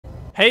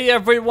Hey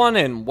everyone,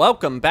 and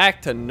welcome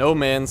back to No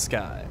Man's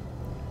Sky.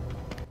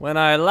 When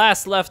I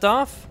last left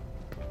off,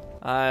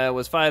 I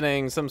was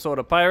fighting some sort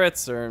of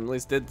pirates, or at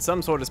least did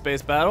some sort of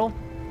space battle,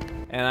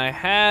 and I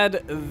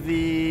had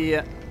the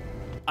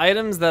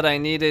items that I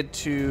needed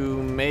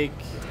to make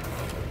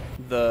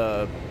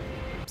the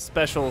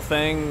special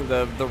thing,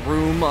 the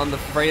room on the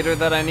freighter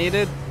that I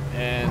needed,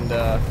 and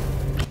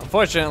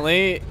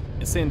unfortunately,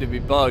 it seemed to be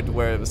bugged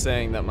where it was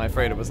saying that my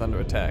freighter was under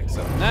attack.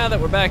 So now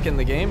that we're back in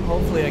the game,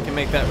 hopefully I can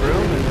make that room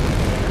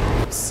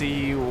and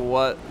see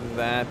what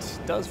that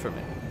does for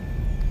me.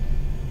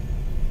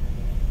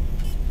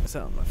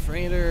 So my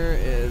freighter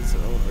is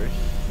over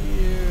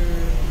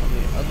here on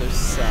the other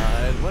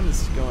side. What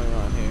is going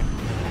on here?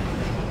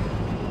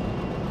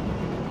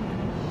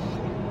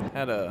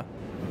 Had a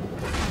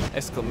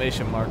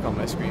exclamation mark on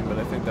my screen, but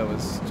I think that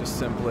was just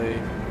simply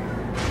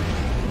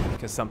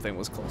because something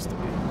was close to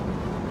me.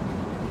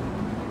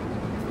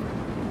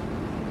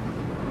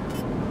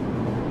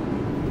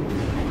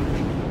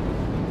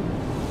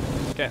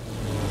 Okay,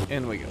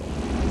 in we go.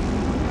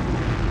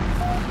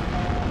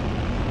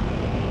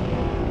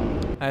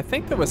 I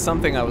think there was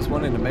something I was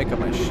wanting to make on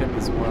my ship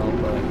as well,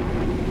 but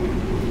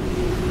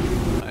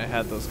I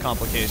had those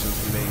complications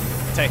from being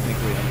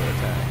technically under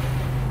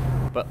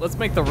attack. But let's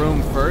make the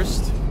room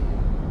first,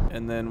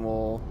 and then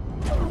we'll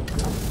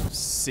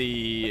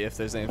see if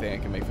there's anything I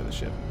can make for the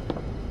ship.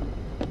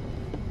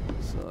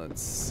 So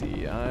let's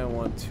see, I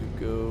want to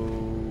go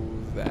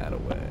that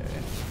way.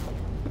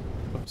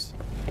 Oops.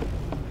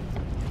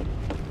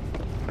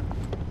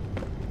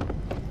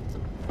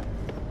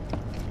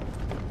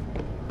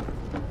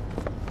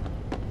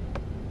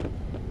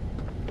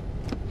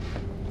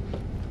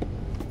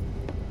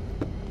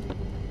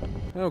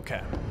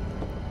 Okay.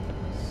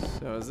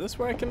 So is this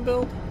where I can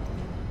build?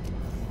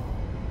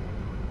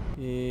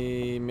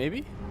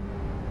 Maybe?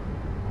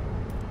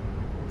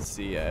 Let's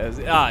see. Yes,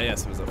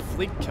 it was a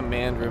fleet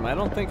command room. I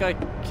don't think I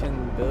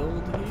can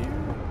build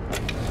here.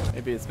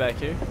 Maybe it's back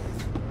here.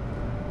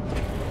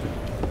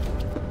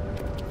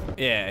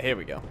 Yeah, here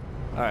we go.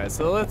 Alright,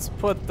 so let's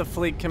put the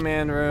fleet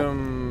command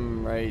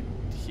room right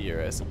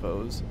here, I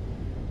suppose.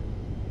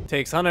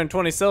 Takes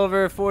 120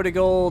 silver, 40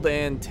 gold,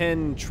 and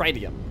 10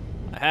 tritium.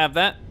 I have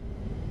that.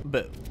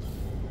 Build.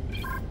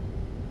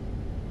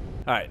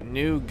 Alright,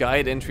 new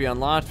guide entry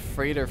unlocked,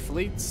 freighter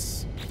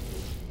fleets.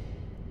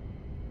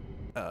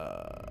 New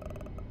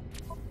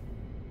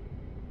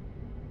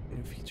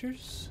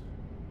features?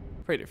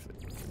 Freighter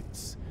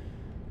fleets.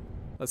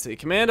 Let's see,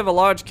 command of a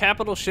large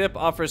capital ship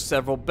offers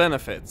several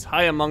benefits.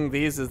 High among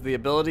these is the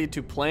ability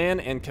to plan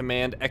and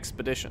command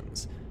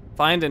expeditions.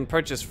 Find and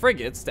purchase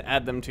frigates to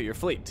add them to your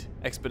fleet.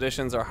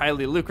 Expeditions are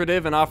highly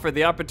lucrative and offer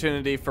the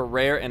opportunity for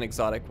rare and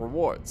exotic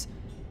rewards.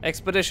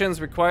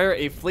 Expeditions require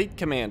a fleet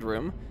command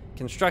room.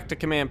 Construct a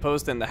command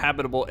post in the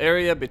habitable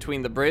area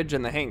between the bridge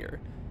and the hangar.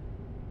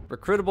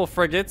 Recruitable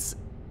frigates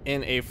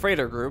in a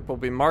freighter group will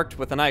be marked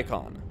with an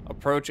icon.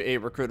 Approach a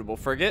recruitable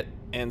frigate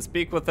and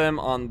speak with them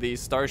on the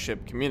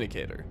Starship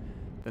communicator.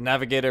 The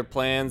navigator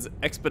plans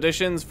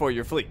expeditions for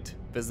your fleet.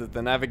 Visit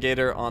the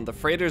navigator on the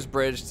freighter's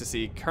bridge to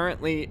see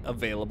currently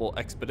available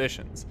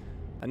expeditions.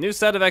 A new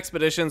set of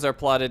expeditions are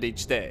plotted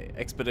each day.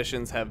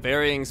 Expeditions have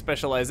varying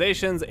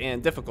specializations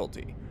and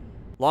difficulty.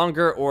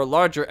 Longer or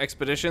larger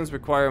expeditions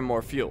require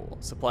more fuel.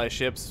 Supply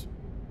ships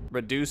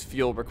reduce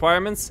fuel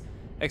requirements.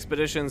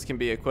 Expeditions can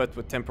be equipped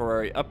with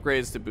temporary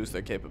upgrades to boost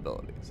their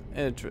capabilities.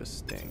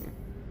 Interesting.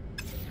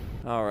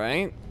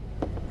 Alright.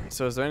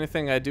 So is there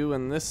anything I do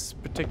in this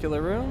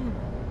particular room?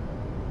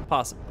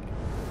 Possibly.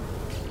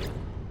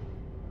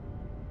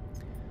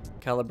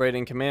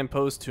 Calibrating command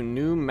post to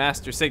new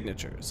master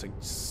signature.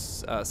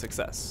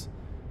 Success.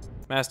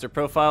 Master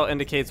profile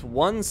indicates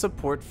one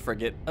support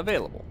frigate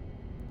available.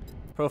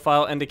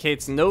 Profile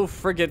indicates no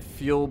frigate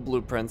fuel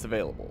blueprints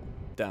available.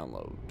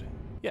 Download.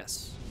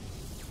 Yes.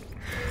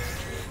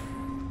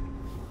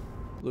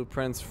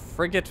 Blueprints,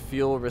 frigate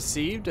fuel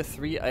received,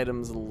 3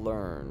 items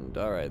learned.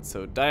 Alright,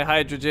 so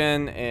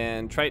dihydrogen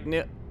and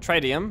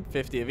tritium,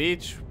 50 of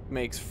each,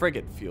 makes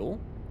frigate fuel.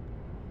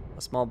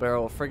 A small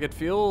barrel of frigate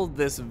fuel.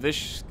 This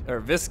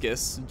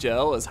viscous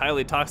gel is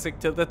highly toxic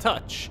to the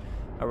touch.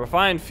 A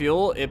refined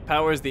fuel, it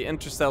powers the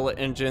interstellar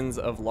engines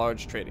of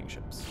large trading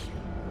ships.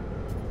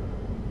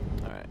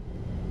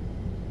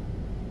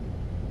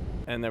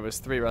 And there was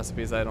 3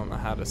 recipes. I don't know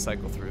how to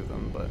cycle through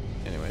them, but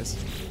anyways,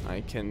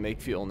 I can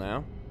make fuel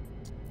now.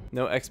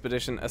 No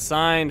expedition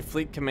assigned.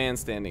 Fleet command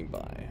standing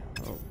by.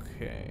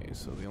 Okay,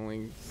 so the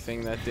only thing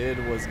that did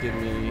was give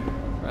me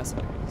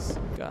recipes.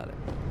 Got it.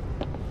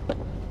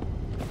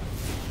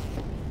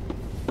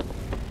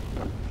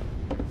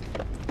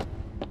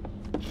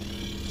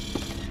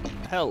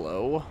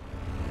 Hello.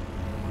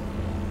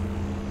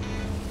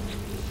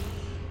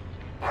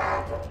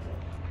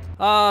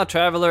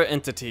 Traveler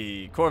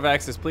Entity.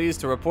 Korvax is pleased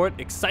to report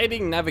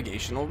exciting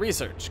navigational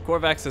research.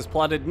 Korvax has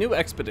plotted new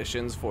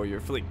expeditions for your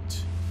fleet.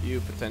 View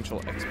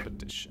potential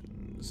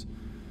expeditions.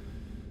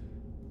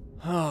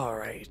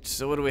 Alright,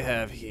 so what do we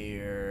have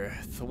here?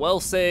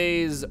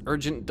 Thwelsay's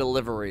Urgent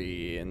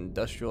Delivery.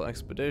 Industrial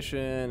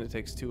Expedition. It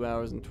takes 2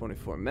 hours and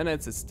 24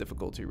 minutes. Its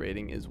difficulty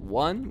rating is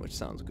 1, which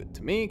sounds good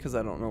to me, because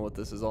I don't know what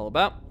this is all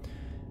about.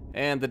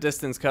 And the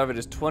distance covered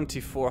is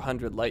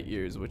 2,400 light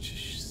years,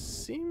 which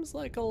seems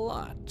like a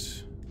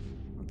lot.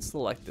 Let's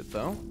select it,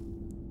 though.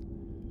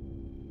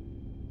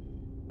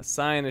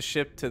 Assign a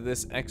ship to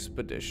this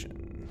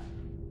expedition.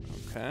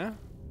 Okay.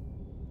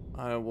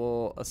 I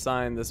will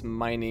assign this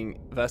mining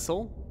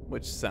vessel,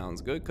 which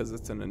sounds good because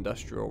it's an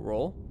industrial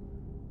role.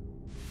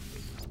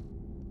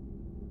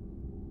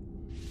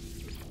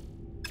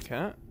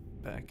 Okay,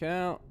 back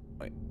out.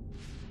 Wait,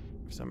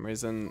 for some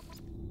reason.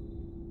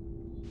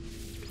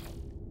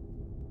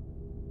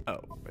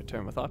 Oh,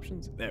 return with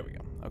options. There we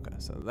go. Okay,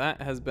 so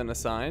that has been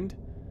assigned.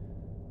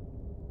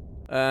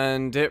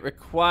 And it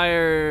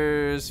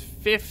requires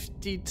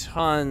 50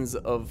 tons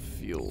of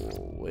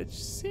fuel, which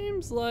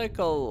seems like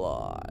a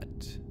lot.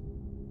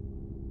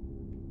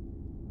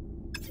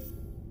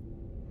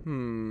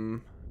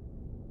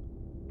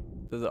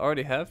 Does it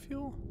already have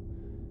fuel?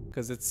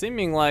 Because it's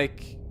seeming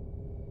like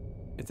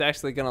it's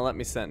actually gonna let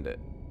me send it.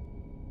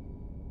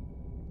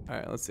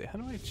 Alright, let's see. How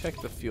do I check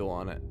the fuel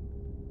on it?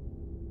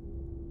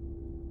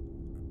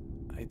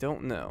 I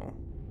don't know.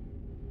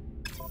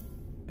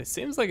 It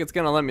seems like it's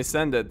gonna let me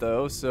send it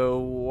though, so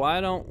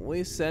why don't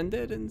we send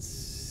it and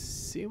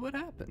see what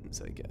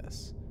happens, I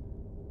guess.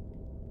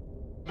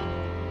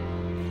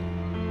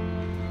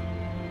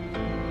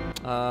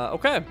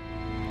 Okay.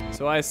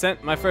 So I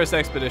sent my first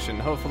expedition.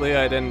 Hopefully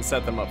I didn't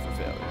set them up for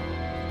failure.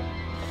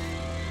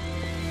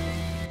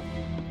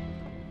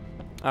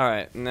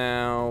 Alright,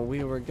 now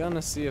we were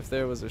gonna see if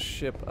there was a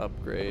ship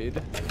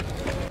upgrade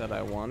that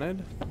I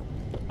wanted.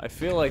 I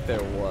feel like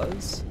there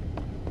was.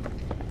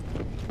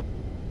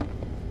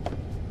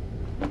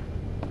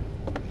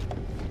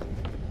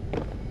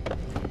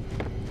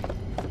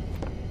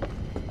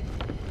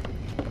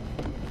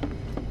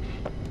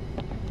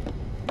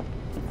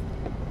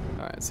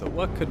 So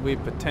what could we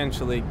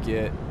potentially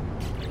get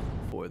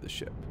for the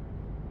ship?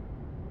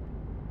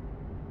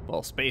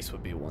 Well, space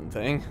would be one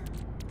thing.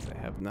 I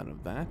have none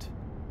of that.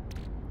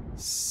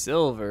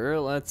 Silver,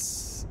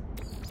 let's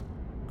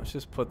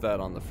just put that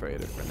on the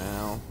freighter for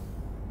now.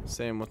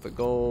 Same with the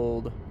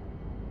gold.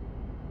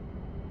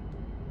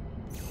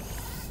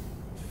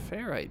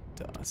 Ferrite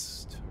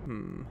dust.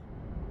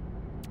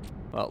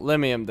 Well,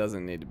 lithium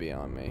doesn't need to be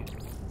on me.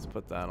 Let's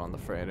put that on the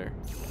freighter.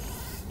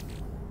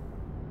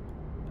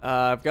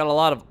 I've got a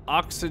lot of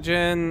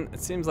oxygen.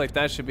 It seems like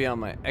that should be on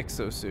my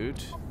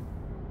exosuit.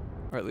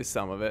 Or at least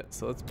some of it.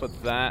 So let's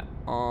put that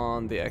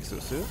on the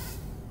exosuit.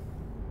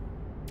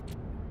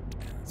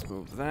 Let's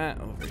move that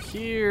over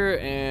here.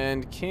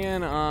 And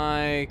can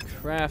I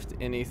craft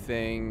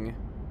anything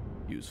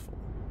useful?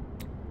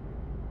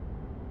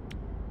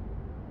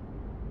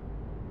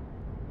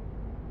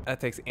 That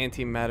takes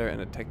antimatter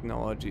and a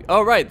technology.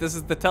 Oh, right. This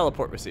is the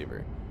teleport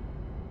receiver.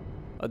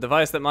 A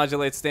device that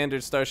modulates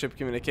standard starship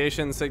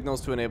communication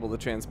signals to enable the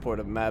transport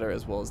of matter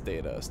as well as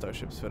data.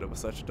 Starships fitted with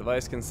such a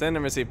device can send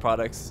and receive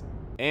products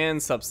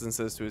and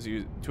substances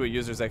to a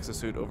user's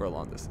exosuit over a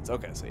long distance.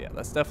 Okay, so yeah,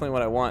 that's definitely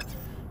what I want.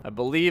 I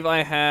believe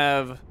I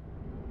have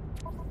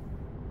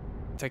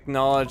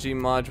technology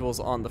modules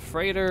on the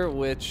freighter,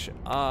 which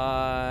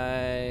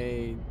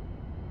I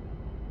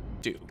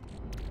do.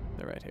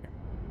 They're right here.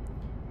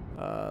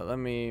 Let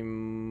me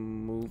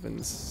move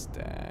and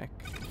stack.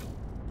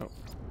 Oh.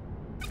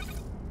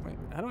 Wait,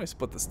 how do I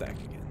split the stack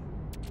again?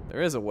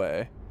 There is a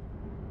way.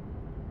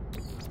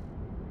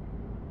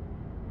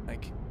 I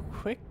can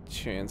quick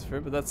transfer,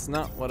 but that's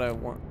not what I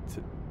want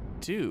to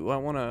do. I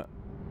want to...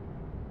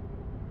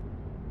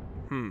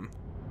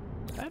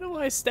 How do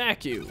I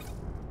stack you?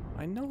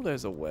 I know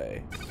there's a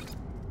way.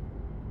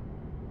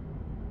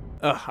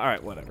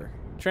 Alright, whatever.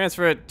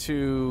 Transfer it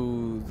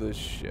to the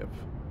ship.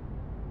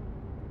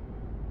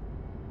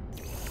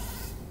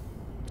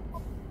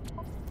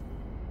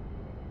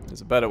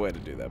 There's a better way to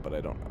do that, but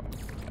I don't know it.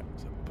 Okay,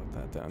 so put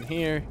that down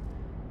here.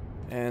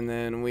 And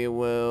then we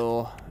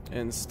will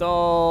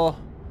install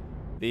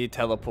the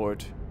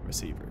teleport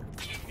receiver.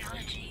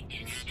 Technology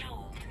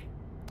installed.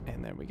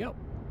 And there we go.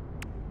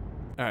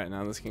 Alright,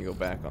 now this can go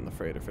back on the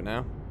freighter for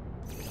now.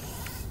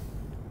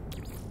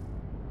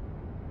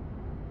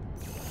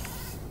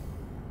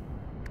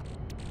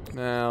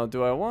 Now,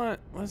 do I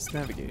want... what's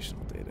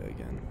navigational data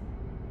again?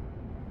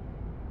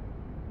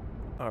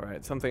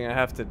 Alright, something I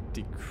have to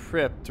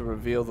decrypt to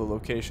reveal the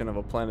location of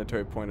a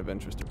planetary point of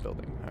interest or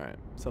building. Alright,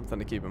 something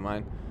to keep in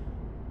mind.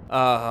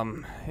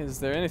 Is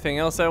there anything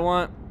else I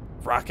want?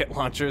 Rocket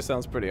launcher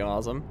sounds pretty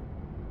awesome.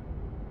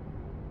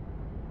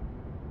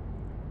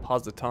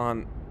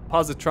 Positron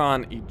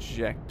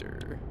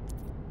ejector.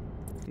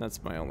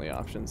 That's my only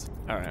options.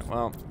 Alright,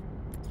 well,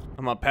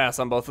 I'm gonna pass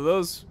on both of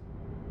those.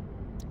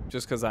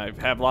 Just because I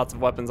have lots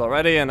of weapons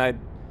already and I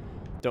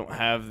don't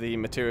have the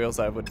materials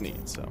I would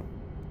need, so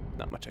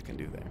not much I can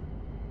do there.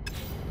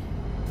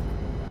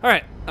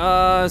 Alright,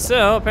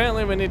 so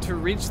apparently we need to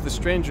reach the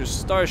stranger's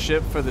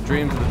starship for the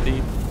Dreams of the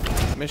Deep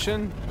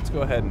mission. Let's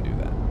go ahead and do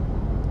that.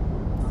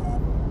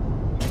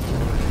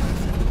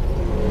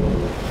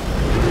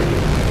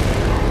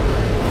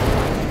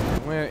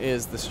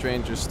 is the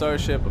stranger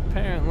starship?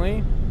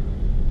 Apparently,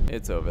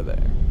 it's over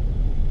there.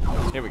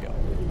 Here we go.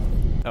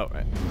 Oh,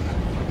 right.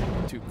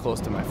 Too close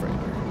to my freighter.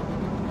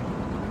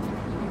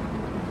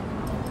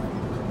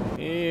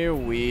 Here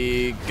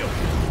we go.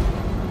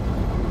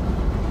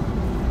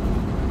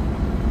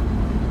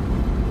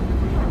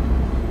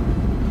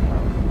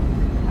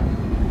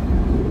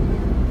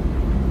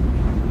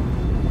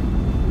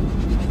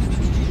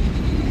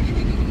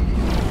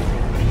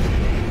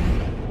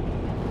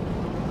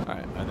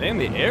 Alright, are they in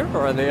the air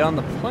or are they on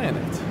the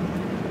planet?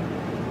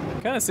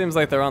 Kind of seems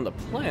like they're on the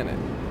planet.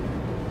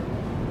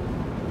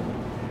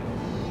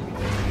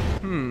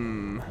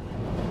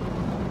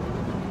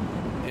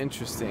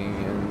 Interesting,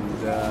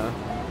 and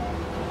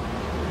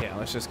yeah,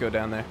 let's just go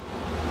down there.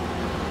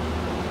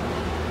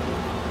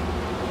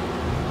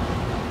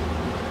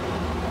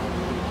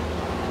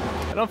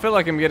 I don't feel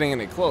like I'm getting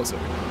any closer.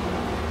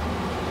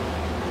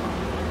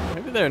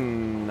 Maybe they're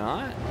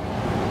not?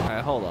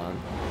 Alright, hold on.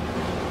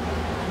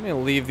 Let me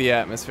leave the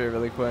atmosphere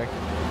really quick.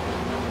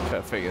 Try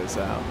to figure this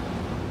out.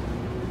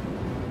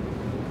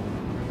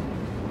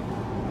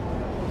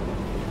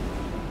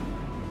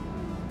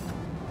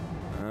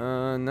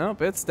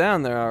 Nope, it's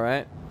down there, all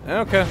right.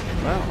 Okay,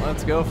 well,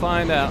 let's go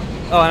find out.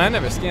 Oh, and I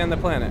never scanned the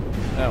planet.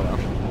 Oh, well.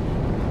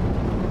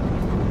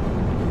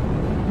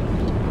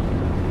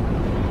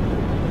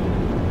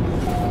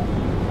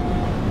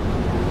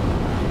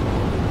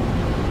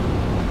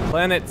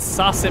 Planet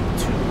Sosip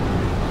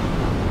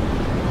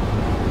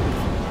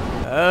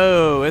 2.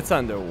 Oh, it's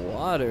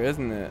underwater,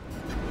 isn't it?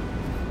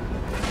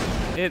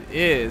 It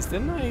is.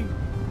 Didn't I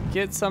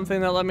get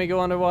something that let me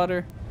go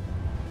underwater?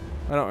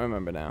 I don't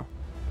remember now.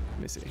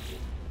 Let me see.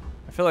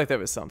 I feel like there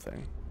was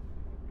something.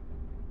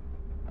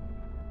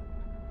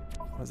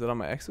 Was it on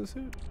my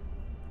exosuit?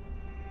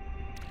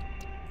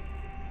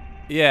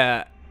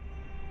 Yeah.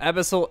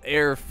 Abyssal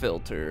air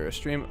filter.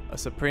 A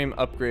supreme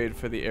upgrade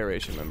for the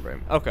aeration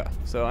membrane. Okay,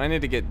 so I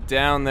need to get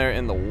down there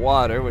in the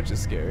water, which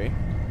is scary.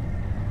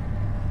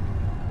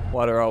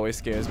 Water always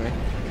scares me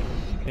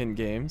in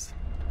games.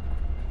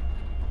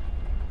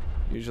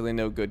 Usually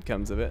no good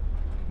comes of it.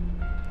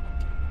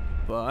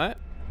 But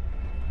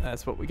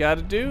that's what we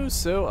gotta do,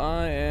 so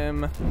I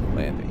am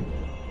landing.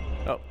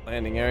 Oh,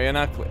 landing area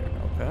not clear.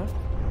 Okay.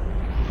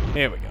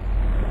 Here we go.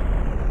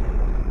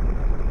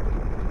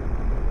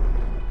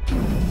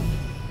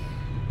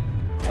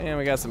 And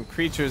we got some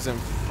creatures in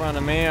front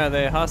of me. Are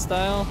they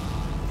hostile?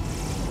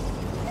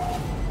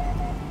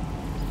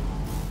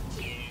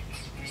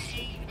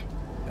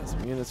 Got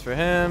some units for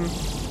him.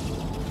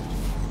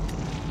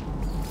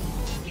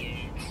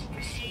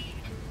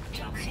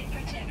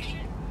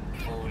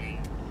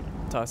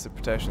 Toxic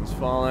protection's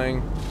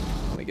falling.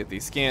 I'm gonna get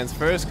these scans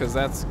first because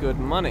that's good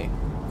money.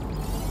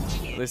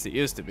 At least it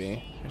used to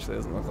be. Actually, it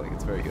doesn't look like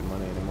it's very good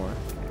money anymore.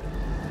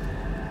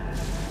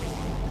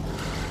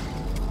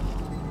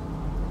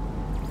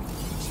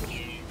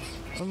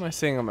 What am I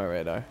seeing on my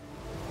radar?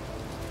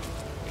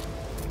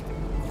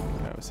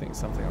 I was seeing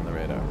something on the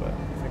radar, but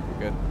I think we're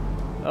good.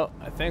 Oh,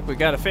 I think we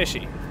got a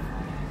fishy.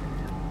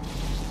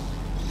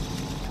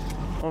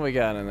 What we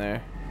got in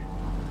there?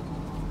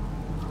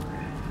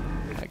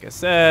 Like I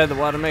said, the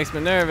water makes me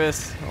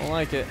nervous. I don't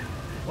like it.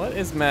 What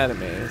is mad at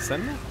me? Is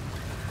Sentinel?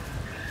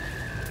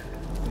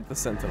 I think the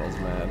Sentinel's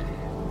mad.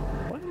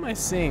 What am I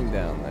seeing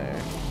down there?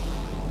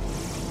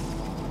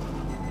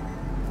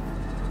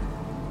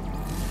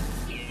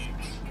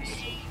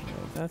 No,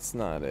 that's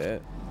not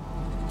it.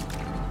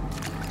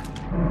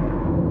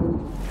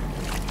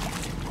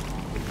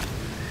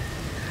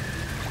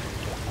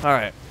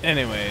 Alright,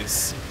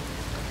 anyways.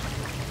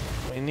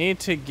 We need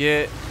to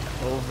get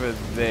over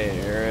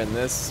there, and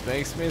this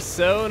makes me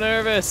so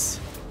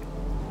nervous.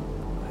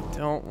 I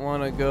don't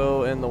want to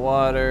go in the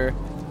water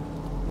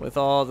with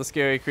all the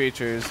scary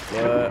creatures,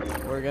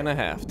 but we're gonna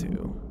have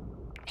to.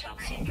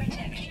 Toxic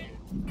protection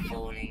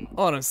falling.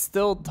 Oh, and I'm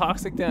still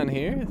toxic down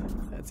here?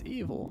 That's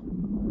evil.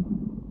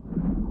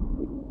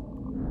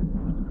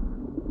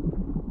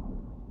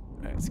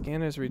 Alright,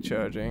 scanner's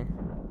recharging.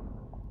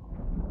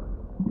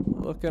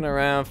 Looking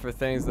around for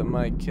things that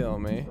might kill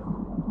me.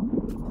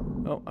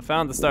 Oh, I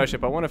found the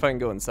starship. I wonder if I can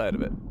go inside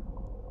of it.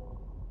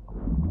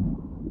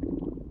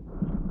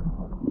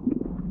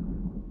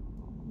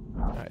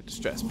 Alright,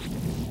 distress.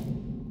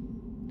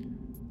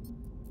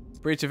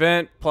 Breach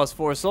event,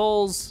 +4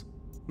 souls.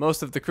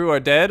 Most of the crew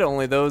are dead.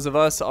 Only those of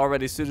us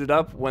already suited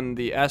up when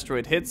the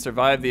asteroid hit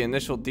survived the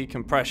initial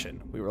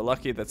decompression. We were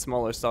lucky that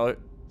smaller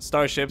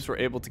starships were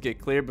able to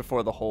get clear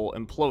before the hull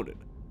imploded.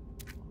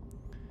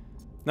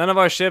 None of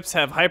our ships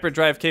have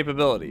hyperdrive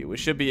capability. We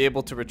should be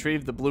able to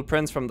retrieve the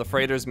blueprints from the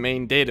freighter's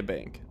main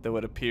databank, though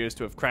it appears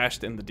to have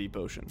crashed in the deep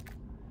ocean.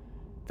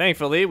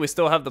 Thankfully, we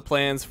still have the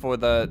plans for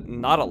the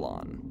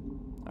Nautilon.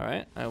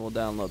 Alright, I will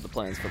download the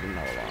plans for the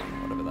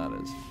Nautilon, whatever that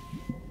is.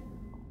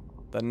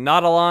 The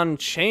Nautilon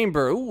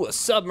chamber. Ooh, a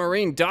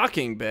submarine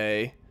docking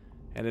bay.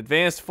 An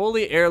advanced,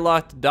 fully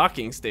airlocked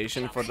docking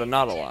station for the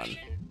Nautilon.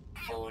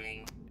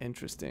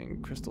 Interesting.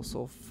 Crystal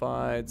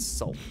sulfide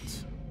salt.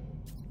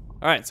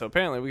 Alright, so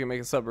apparently we can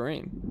make a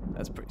submarine.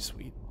 That's pretty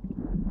sweet.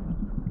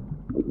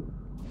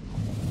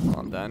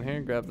 down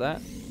here, grab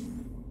that.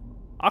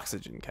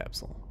 Oxygen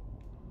capsule.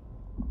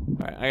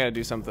 Alright, I gotta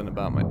do something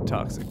about my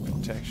toxic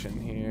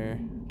protection here.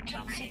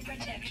 Toxic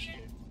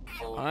protection.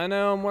 I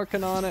know, I'm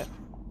working on it.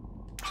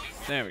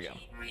 There we go.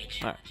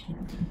 Alright.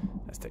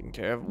 That's taken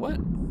care of. What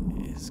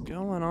is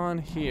going on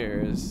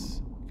here?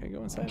 Can I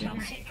go inside here?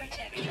 Toxic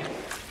protection.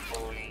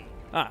 Falling.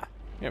 Ah,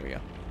 here we go.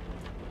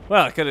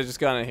 Well, I could have just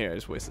gone in here. I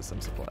just wasted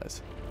some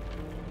supplies.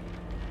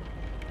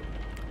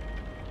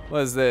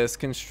 What is this?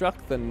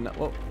 Construct the...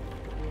 Whoa.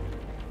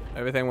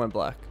 Everything went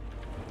black.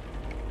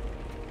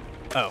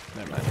 Oh,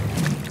 never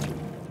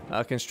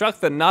mind.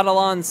 Construct the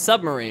Nautilon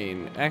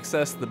submarine.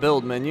 Access the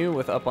build menu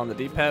with up on the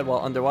D-pad while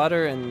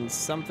underwater and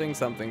something,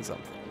 something,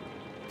 something.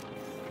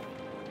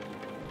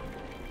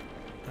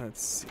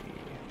 Let's see.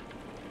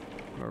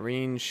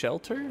 Marine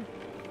shelter?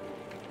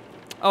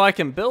 Oh, I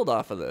can build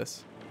off of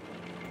this.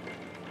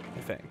 I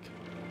think.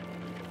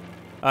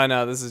 Oh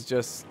no, this is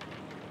just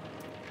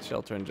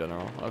shelter in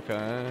general.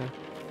 Okay.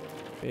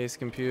 Base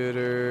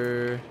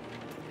computer.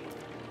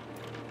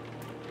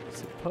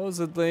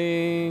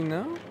 Supposedly,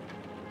 no?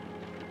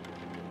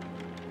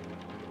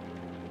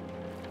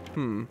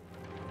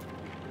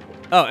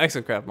 Oh,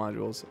 exocraft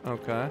modules.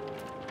 Okay.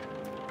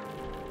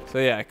 So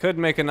yeah, I could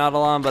make a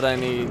Nautilon, but I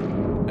need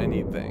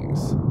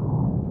things.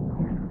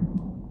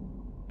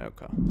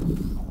 Okay.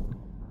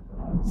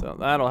 So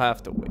that'll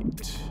have to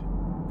wait.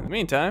 In the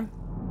meantime,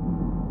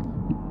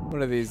 what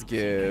do these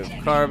give?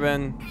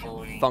 Carbon,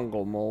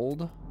 fungal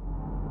mold.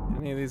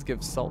 Any of these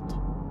give salt?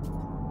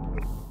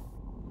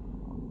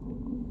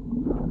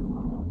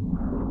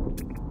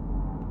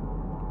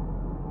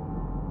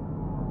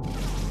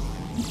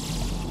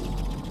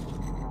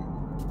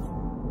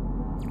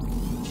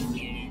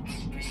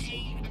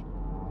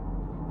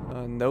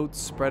 Notes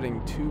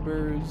spreading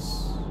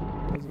tubers.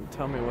 Doesn't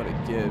tell me what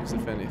it gives,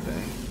 if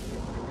anything.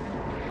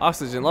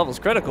 Oxygen levels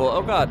critical.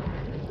 Oh god.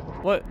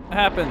 What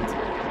happened?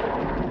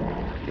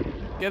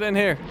 Get in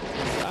here.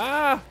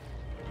 Ah!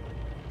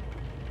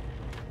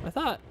 I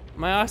thought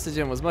my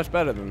oxygen was much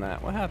better than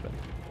that. What happened?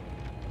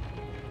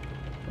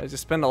 Did I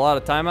just spend a lot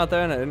of time out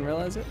there and I didn't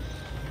realize it?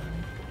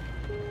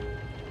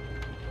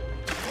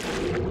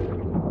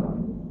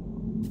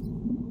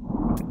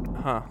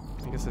 Huh.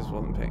 I guess I just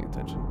wasn't paying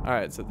attention.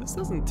 Alright, so this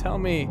doesn't tell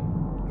me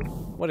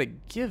what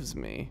it gives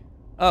me.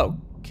 Oh,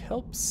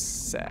 kelp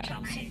sack.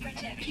 Toxic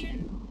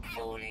protection.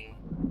 Falling.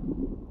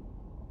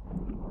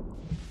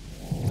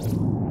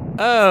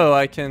 Oh,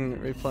 I can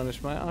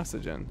replenish my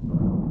oxygen.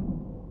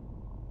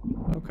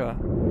 Okay.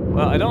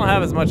 Well, I don't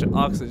have as much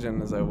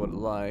oxygen as I would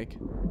like.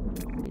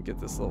 Let me get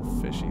this little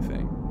fishy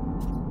thing.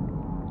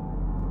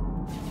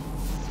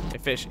 Hey,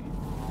 fishy.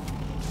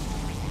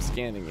 I'm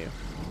scanning you.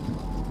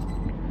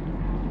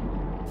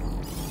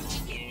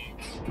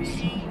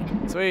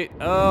 Sweet.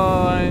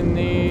 Oh, I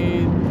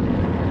need...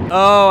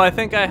 Oh, I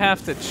think I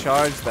have to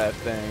charge that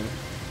thing.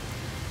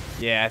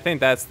 Yeah, I think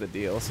that's the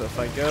deal. So if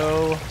I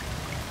go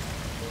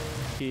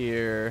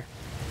here...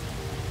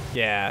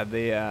 Yeah,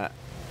 the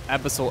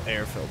Abyssal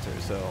air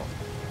filter. So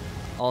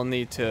I'll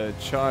need to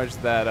charge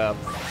that up.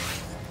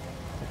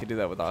 I could do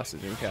that with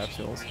oxygen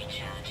capsules.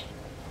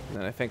 And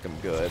then I think I'm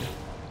good.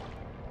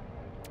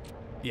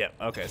 Yep,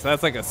 okay. So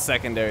that's like a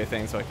secondary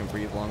thing so I can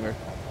breathe longer.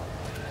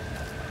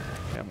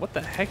 Yeah, what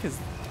the heck is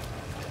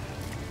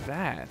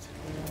that?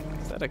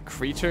 Is that a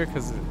creature?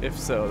 Because if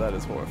so, that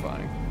is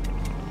horrifying.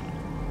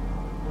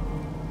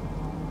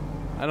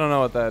 I don't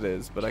know what that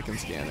is, but I can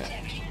scan it.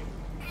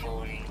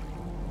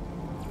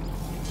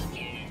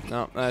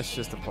 No, that's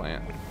just a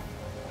plant.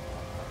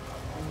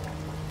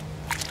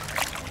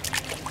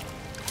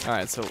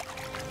 Alright, so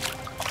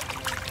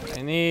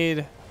I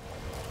need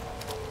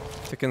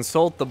to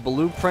consult the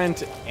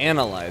blueprint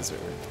analyzer.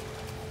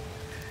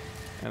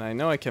 And I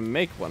know I can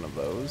make one of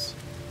those.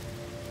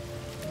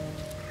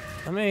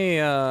 Let me,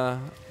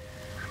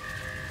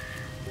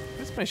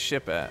 where's my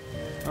ship at?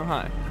 Oh,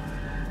 hi.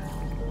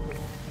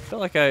 I feel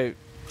like I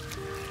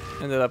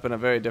ended up in a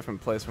very different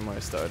place from where I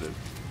started.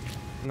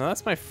 No,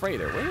 that's my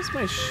freighter. Where's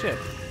my ship?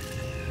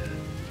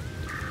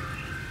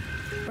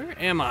 Where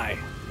am I?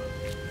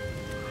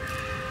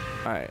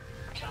 Alright.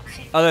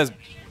 Oh,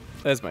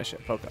 there's my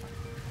ship. Okay.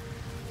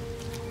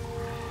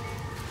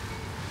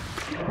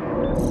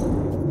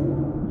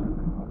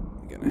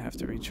 I have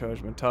to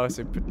recharge my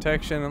toxic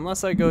protection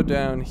unless I go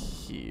down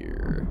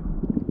here.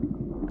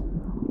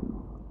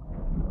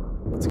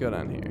 Let's go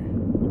down here.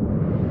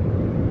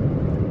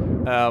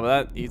 Oh, but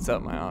that eats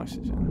up my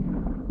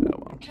oxygen. Oh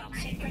well.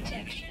 Toxic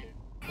protection.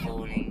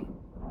 Falling.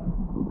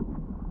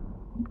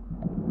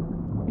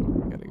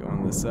 Gotta go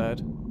on this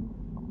side.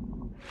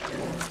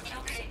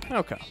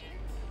 Okay.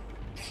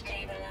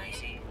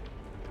 Stabilizing.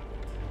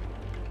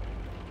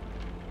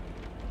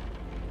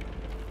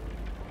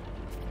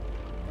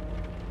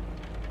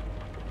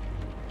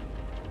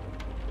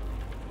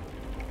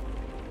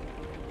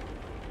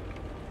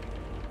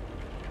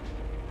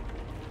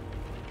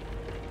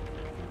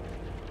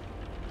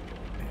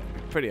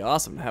 Pretty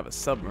awesome to have a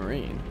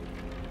submarine.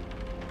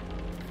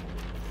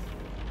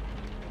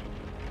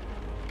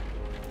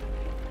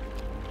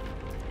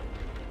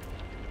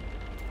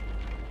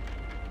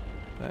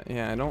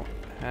 Yeah, I don't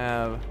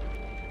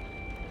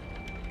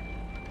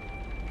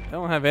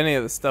have any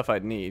of the stuff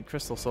I'd need.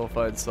 Crystal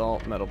sulfide,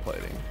 salt, metal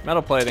plating.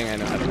 Metal plating I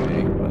know how to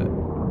make,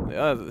 but the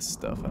other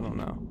stuff I don't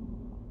know.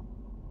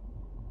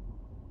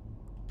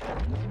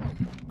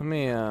 Let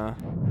me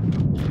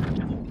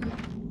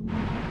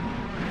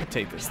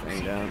take this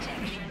thing down.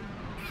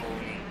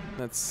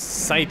 That's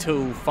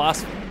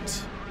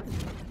cytophosphate.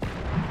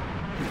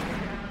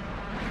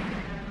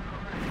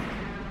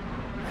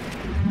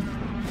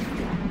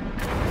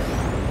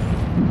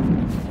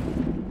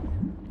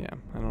 Yeah,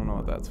 I don't know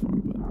what that's for,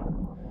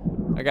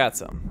 but I got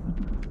some.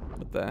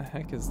 What the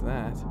heck is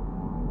that?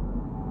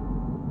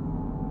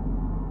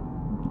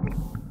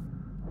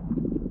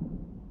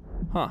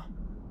 Huh.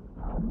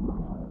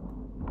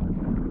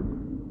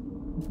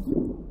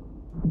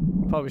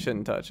 Probably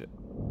shouldn't touch it.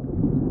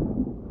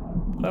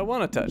 But I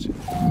want to touch it.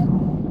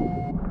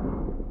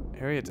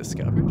 Area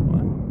discovered?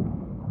 What?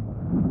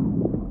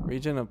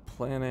 Region of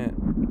planet.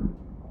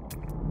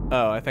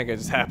 Oh, I think I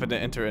just happened to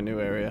enter a new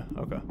area.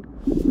 Okay.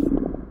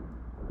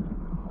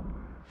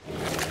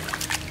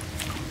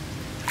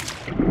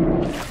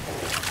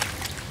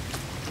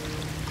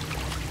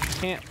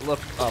 Can't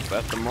look up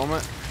at the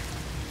moment.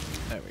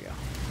 There we go.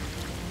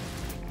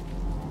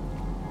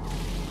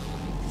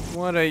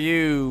 What are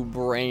you,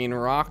 brain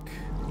rock?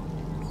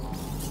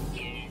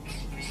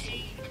 Units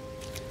received.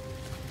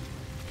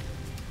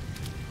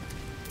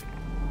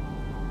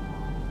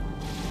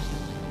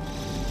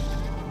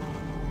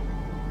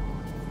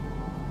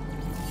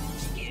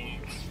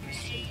 Units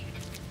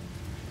received.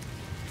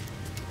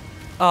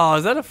 Oh,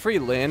 is that a free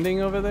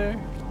landing over there?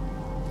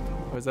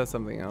 Or is that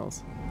something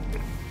else?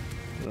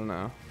 I don't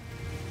know.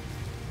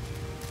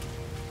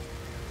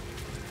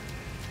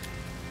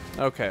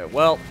 Okay,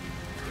 well,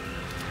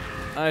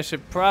 I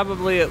should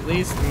probably at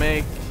least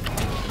make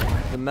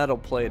the metal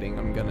plating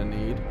I'm gonna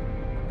need.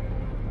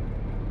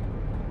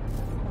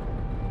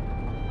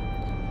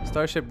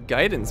 Starship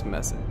guidance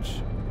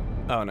message.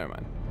 Oh, never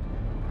mind.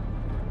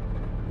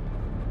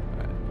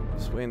 Alright,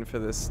 just waiting for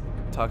this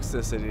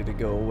toxicity to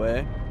go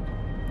away.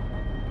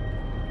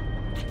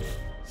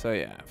 So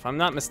yeah, if I'm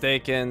not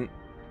mistaken,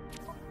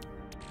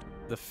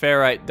 the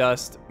ferrite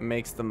dust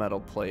makes the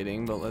metal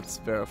plating, but let's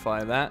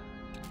verify that.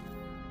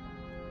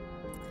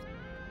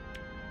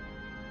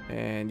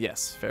 And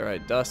yes,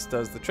 ferrite dust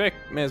does the trick.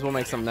 May as well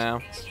make some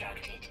now.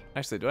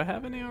 Actually, do I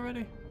have any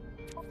already?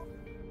 I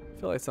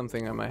feel like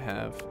something I might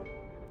have.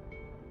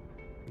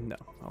 No,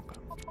 okay.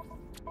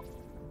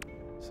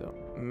 So,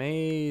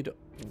 made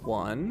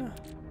one.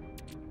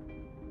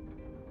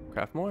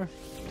 Craft more.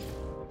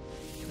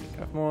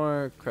 Craft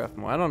more, craft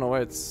more. I don't know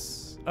where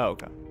it's... Oh,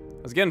 okay.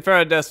 I was getting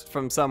ferrite dust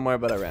from somewhere,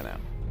 but I ran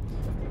out.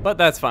 But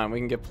that's fine, we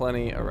can get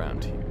plenty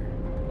around here.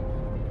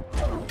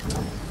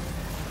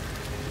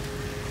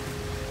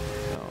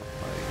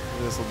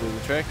 This will do the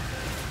trick.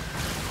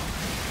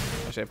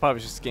 Actually, I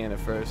probably should scan it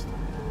first.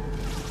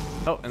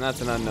 Oh, and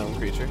that's an unknown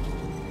creature.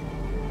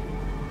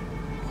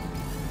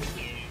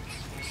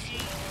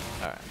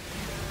 Alright.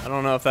 I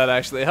don't know if that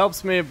actually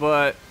helps me,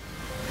 but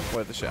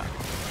worth a shot.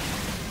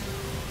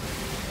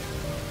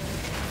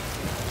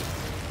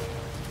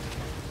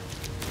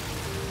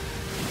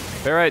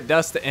 Ferrite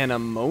dust and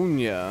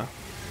ammonia.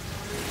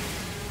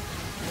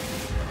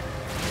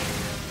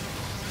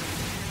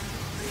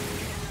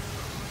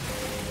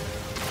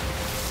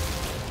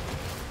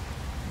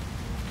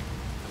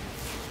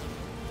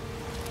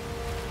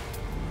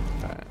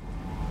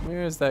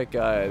 Where's that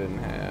guy I didn't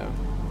have?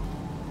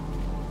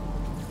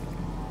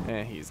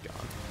 Eh, he's gone.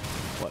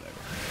 Whatever.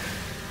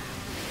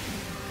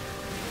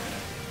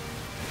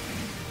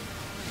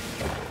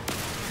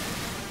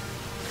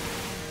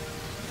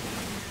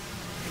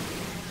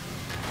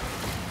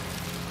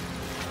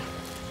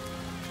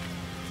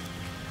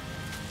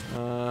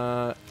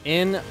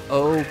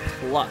 NO+.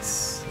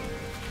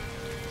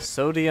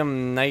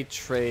 Sodium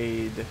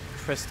nitrate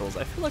crystals.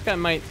 I feel like I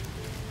might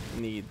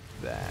need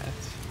that.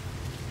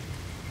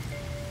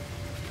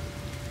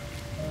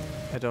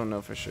 I don't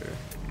know for sure.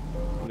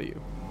 What are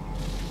you?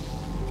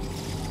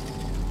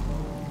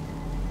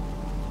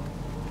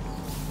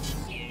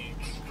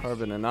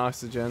 Carbon and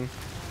oxygen.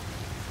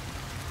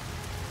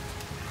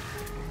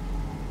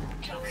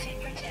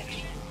 Toxic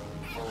protection.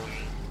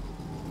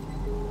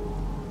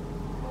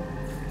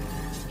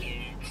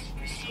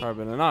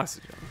 Carbon and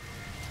oxygen.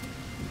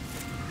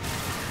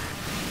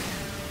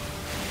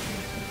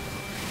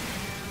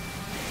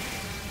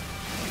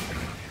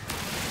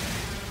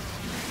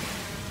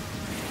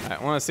 I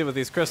want to see what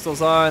these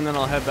crystals are, and then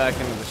I'll head back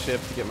into the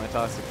ship to get my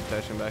toxic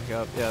protection back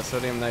up. Yeah,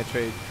 sodium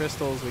nitrate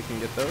crystals, we can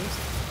get those.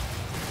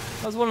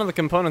 That was one of the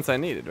components I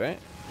needed, right?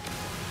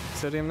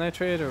 Sodium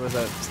nitrate, or was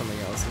that something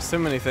else? There's so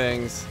many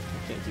things,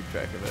 I can't keep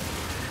track of it.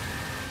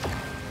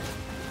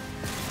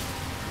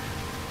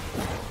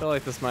 I feel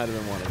like this might have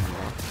been one of them,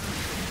 though.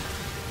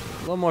 A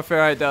little more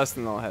ferrite dust,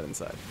 and then I'll head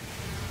inside.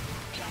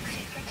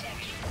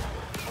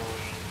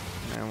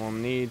 And we'll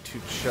need to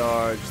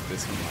charge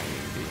this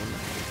mining beam.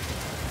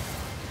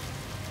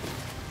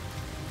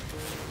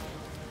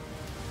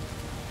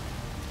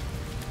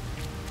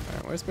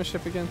 Where's my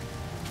ship again?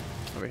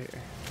 over here.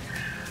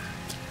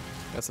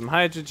 Got some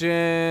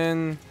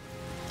hydrogen.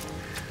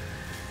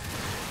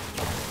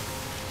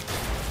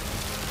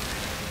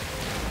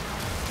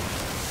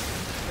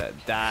 That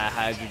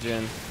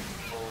dihydrogen.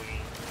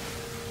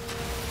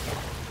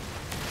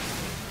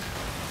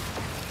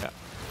 Yeah.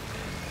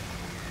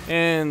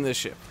 And the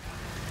ship.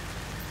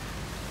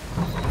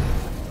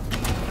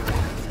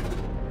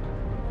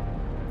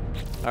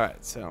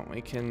 Alright, so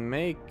we can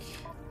make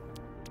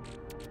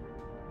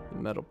the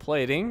metal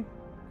plating.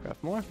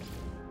 Craft more.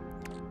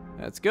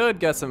 That's good.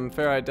 Got some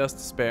ferrite dust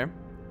to spare.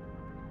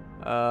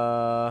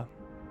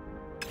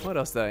 What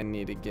else do I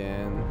need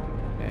again?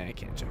 I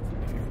can't check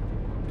from here.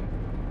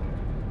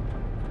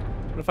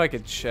 What if I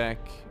could check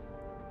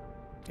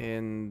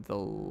in the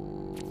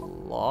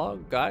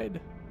log guide?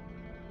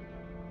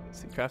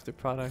 See, crafted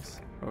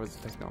products, or was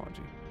it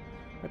technology?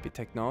 Might be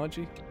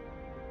technology.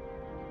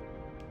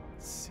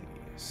 Let's see,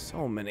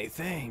 so many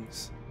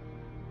things.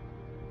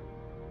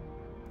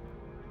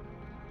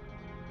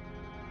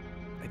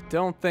 I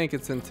don't think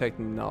it's in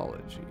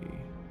technology,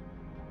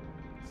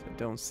 so I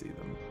don't see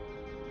them.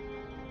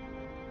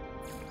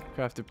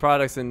 Crafted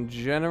products in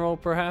general,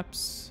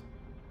 perhaps?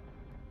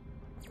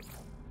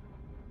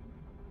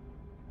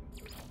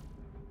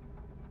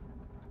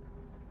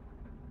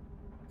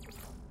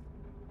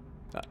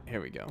 Ah,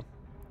 here we go.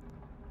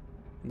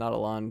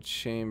 Nautilon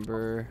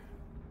chamber.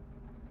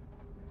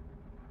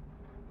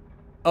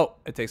 Oh,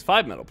 it takes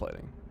 5 metal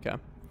plating. Okay.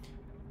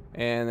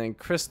 And then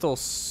crystal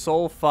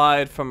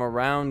sulfide from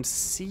around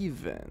sea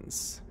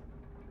vents.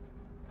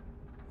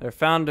 They're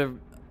found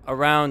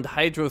around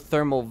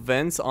hydrothermal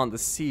vents on the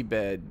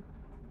seabed.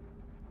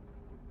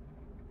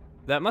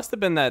 That must have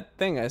been that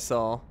thing I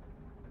saw.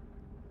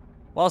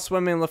 While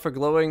swimming, look for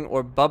glowing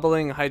or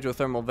bubbling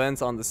hydrothermal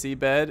vents on the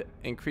seabed.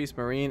 Increase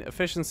marine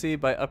efficiency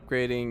by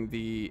upgrading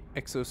the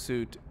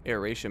exosuit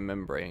aeration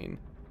membrane.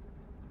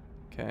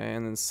 Okay,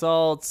 and then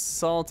salt.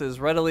 Salt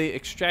is readily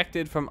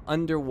extracted from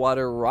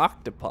underwater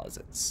rock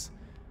deposits.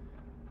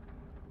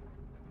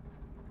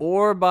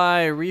 Or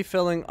by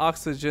refilling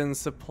oxygen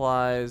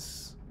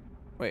supplies.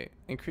 Wait,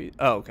 increase.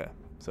 Oh, okay.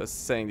 So it's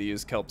saying to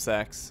use kelp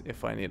sacks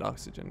if I need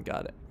oxygen.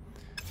 Got it.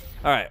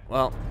 Alright,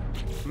 well,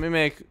 let me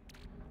make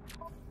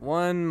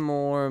one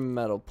more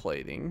metal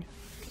plating.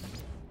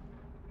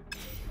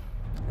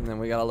 And then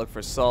we gotta look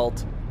for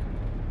salt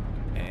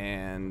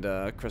and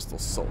crystal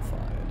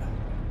sulfide.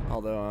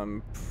 Although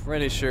I'm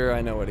pretty sure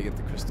I know where to get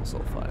the crystal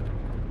sulfide.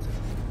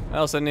 I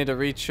also need to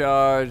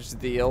recharge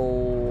the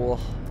old...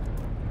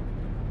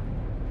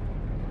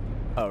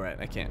 Oh, right,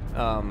 I can't.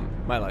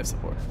 My life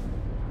support.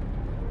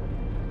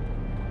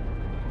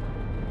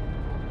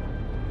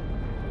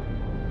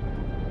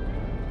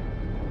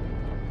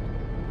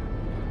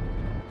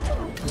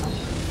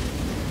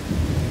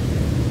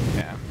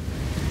 Yeah.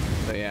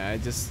 So yeah, I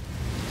just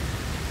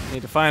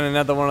need to find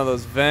another one of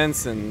those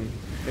vents and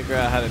figure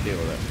out how to deal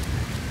with it.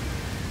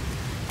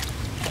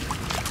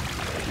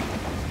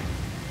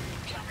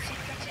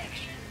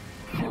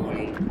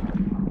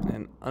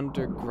 And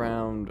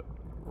underground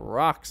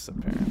rocks,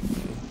 apparently.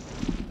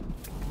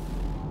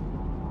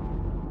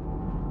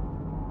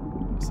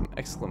 Some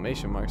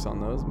exclamation marks on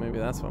those. Maybe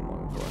that's what I'm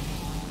looking for.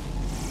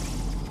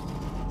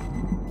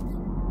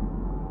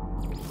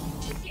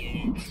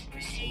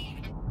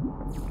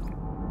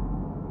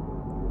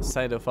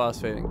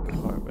 Cytophosphate and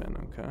carbon,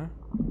 okay.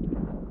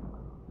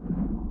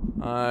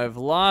 I've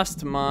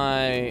lost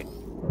my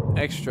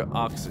extra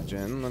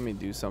oxygen. Let me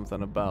do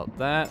something about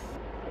that.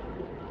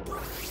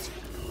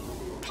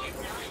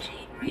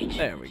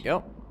 There we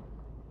go.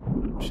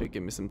 Should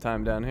give me some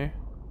time down here.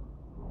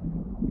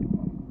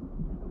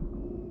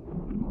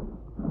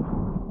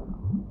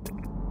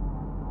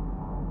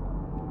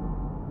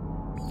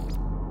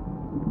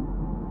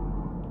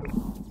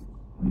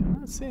 I'm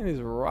not seeing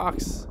these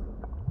rocks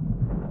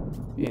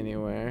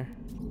anywhere.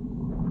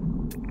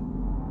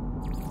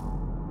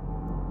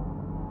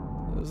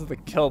 Those are the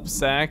kelp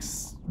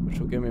sacks, which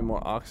will give me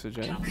more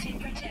oxygen.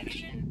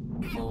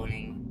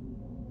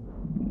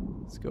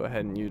 Let's go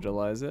ahead and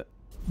utilize it.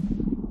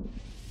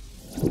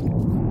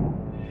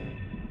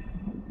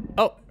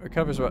 Oh,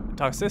 recovers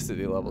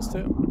toxicity levels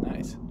too.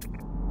 Nice.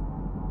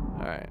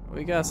 Alright,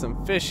 we got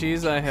some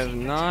fishies I have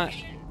not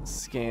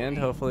scanned.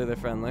 Hopefully they're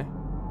friendly.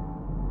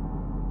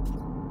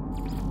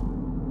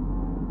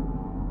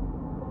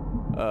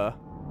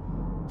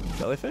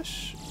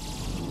 Jellyfish?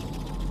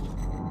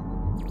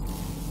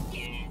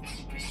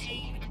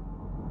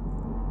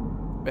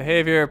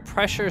 Behavior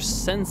pressure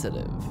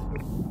sensitive.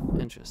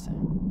 Interesting.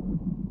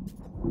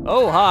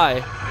 Oh,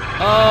 hi.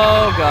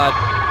 Oh, God.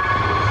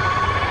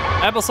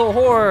 Abyssal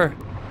horror.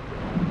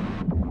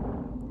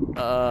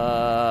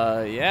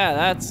 Yeah,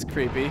 that's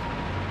creepy.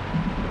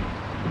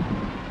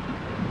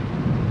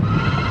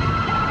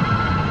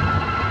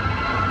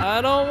 I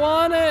don't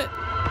want it.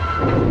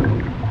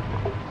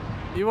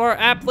 You are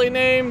aptly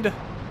named.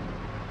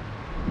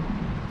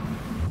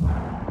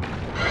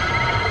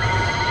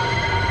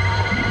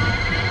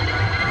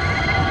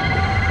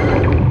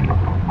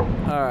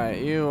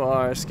 Alright, you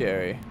are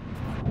scary.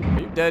 Are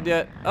you dead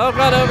yet? Oh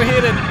god,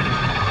 overheated!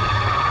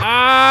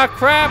 Ah,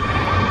 crap!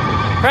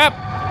 Crap!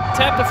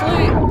 Tap to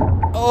flee!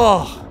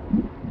 Oh!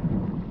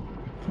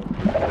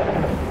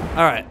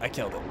 Alright, I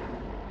killed it.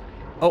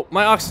 Oh,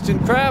 my oxygen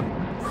crab!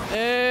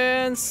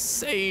 And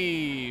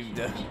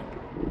saved!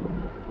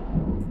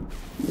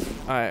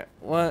 Alright,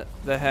 what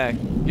the heck?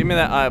 Give me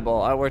that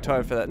eyeball. I worked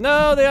hard for that.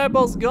 No, the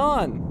eyeball's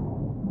gone!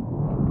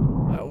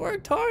 I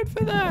worked hard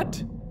for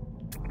that!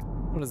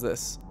 What is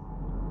this?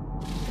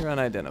 You're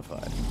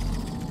unidentified.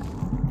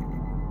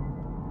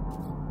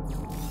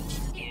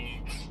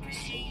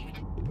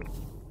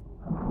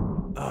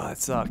 Oh, that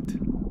sucked.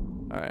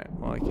 Alright,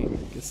 well I can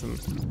get some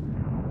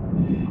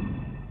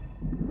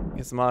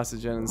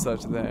oxygen and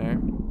such there.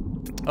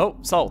 Oh,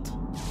 salt.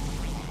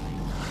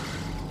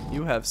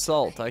 You have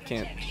salt. I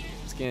can't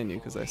scan you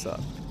because I suck.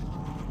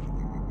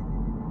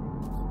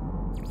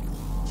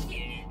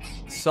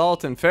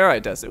 Salt and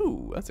ferrite dust.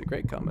 Ooh, that's a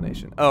great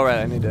combination. Oh, right,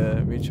 I need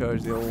to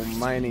recharge the old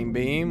mining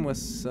beam with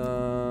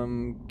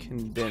some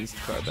condensed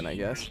carbon, I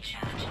guess.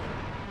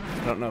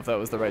 I don't know if that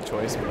was the right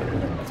choice, but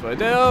that's what I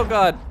did. Oh,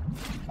 God.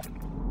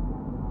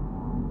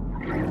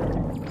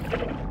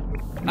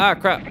 Ah,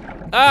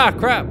 crap. Ah,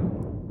 crap.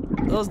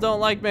 Those don't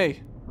like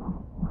me.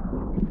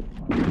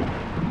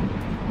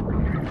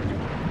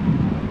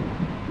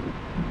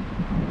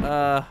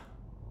 Huh.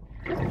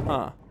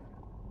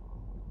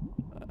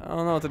 I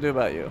don't know what to do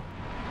about you.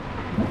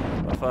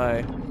 What if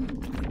I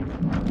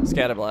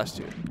scatterblast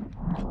you?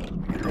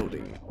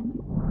 Loading.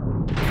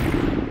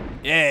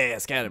 Yeah,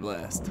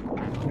 scatterblast.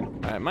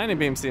 Alright, mining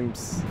beam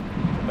seems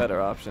a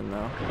better option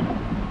though.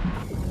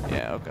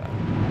 Yeah, okay.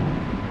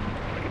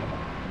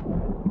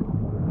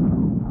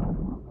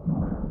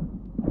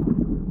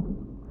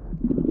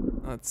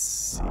 Let's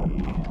see.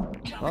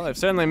 Well, I've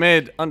certainly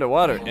made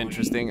underwater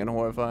interesting and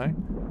horrifying.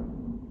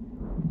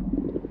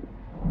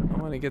 I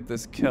want to get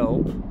this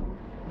kelp.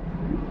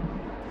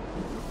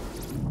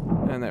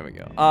 And there we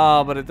go.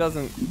 Oh, but it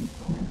doesn't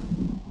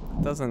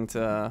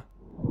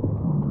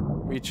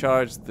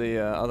recharge the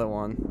other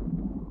one.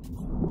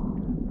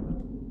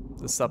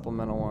 The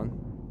supplemental one.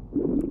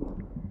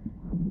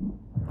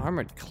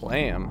 Armored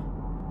clam.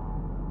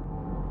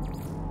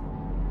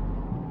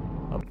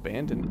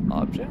 Abandoned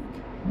object?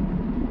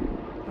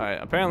 Alright,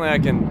 apparently I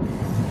can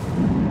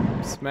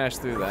smash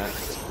through that.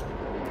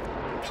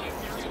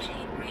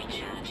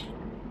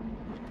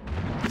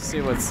 Let's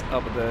see what's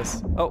up with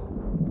this. Oh.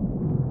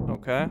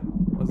 Okay.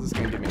 What's this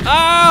gonna give me?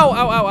 Ow!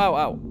 Ow, ow, ow,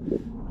 ow.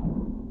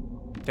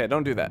 Okay,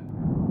 don't do that.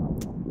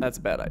 That's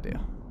a bad idea.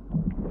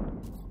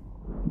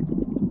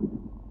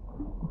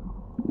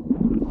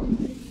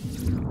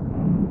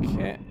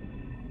 Okay.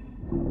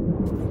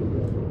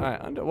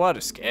 Alright, underwater,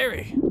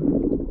 scary.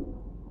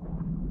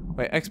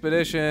 Wait,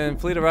 expedition.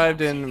 Fleet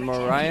arrived in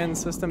Morion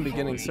system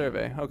beginning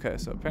survey. Okay,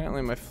 so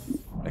apparently my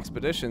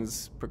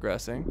expedition's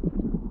progressing.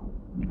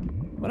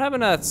 What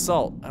happened to that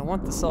salt? I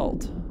want the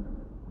salt.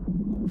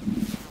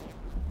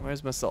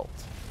 Where's my salt?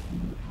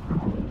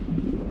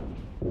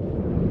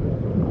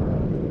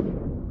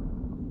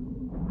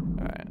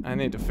 Alright, I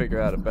need to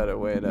figure out a better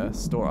way to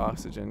store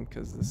oxygen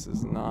because this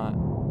is not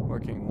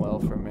working well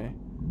for me.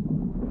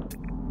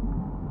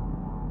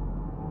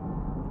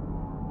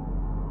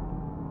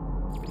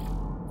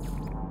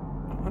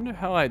 I wonder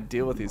how I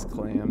deal with these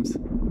clams.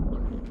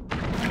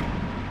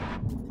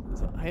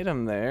 There's an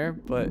item there,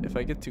 but if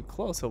I get too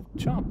close, he'll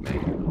chomp me.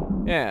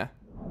 Yeah.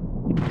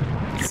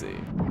 Let's see.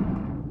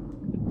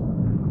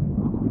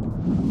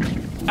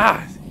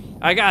 Ah!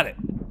 I got it!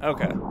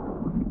 Okay.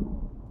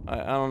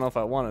 I don't know if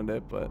I wanted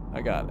it, but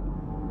I got it.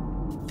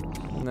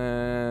 And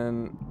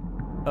then...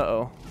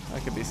 Uh-oh.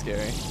 That could be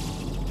scary.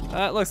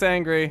 That looks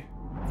angry.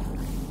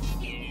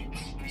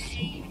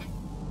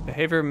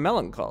 Behavior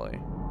melancholy.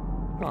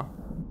 Huh.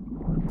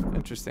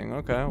 Interesting.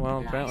 Okay,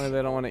 well, apparently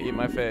they don't want to eat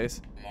my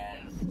face.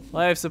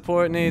 Life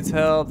support needs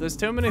help. There's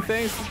too many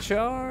things to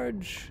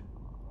charge.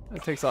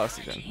 That takes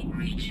oxygen.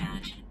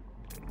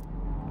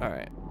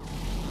 Alright.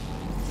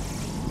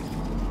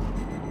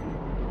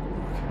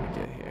 What can we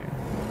get here?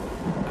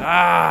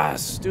 Ah,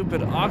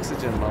 stupid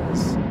oxygen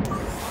levels.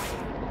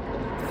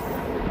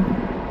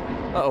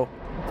 Uh-oh.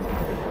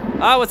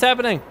 Ah, what's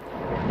happening?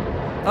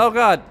 Oh,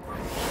 God.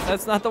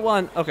 That's not the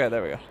one. Okay,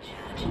 there we go.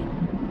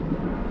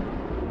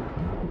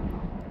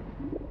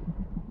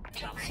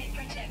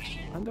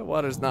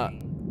 Underwater's not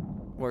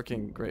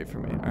working great for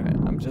me. Alright,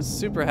 I'm just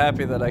super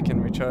happy that I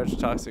can recharge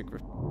toxic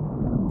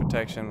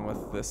protection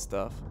with this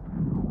stuff.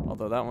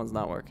 Although that one's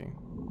not working.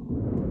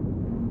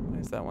 Why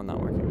is that one not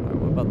working? Right,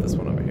 what about this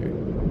one over here?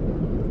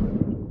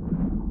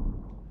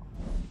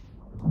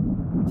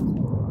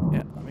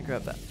 Yeah, let me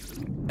grab that.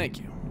 Thank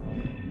you.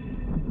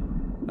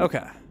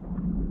 Okay.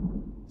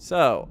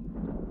 So,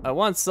 I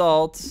want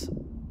salt,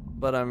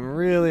 but I'm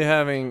really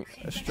having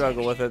a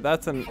struggle with it.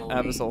 That's an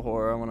abyssal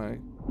horror. I want to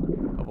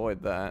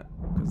avoid that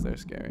because they're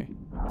scary.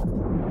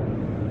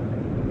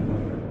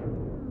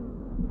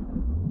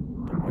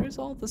 Where's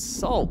all the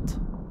salt?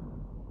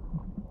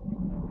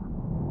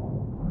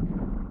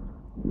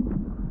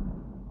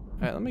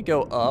 Alright, let me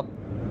go up.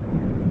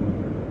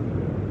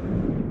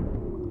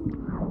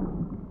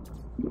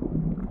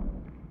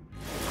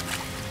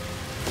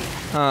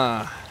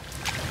 Huh.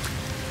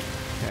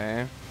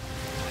 Okay.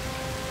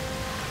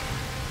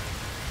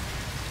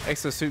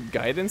 Exosuit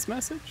guidance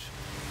message?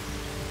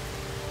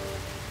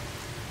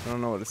 I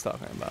don't know what it's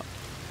talking about.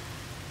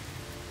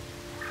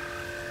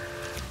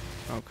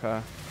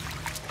 Okay.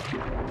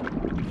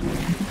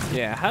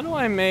 Yeah, how do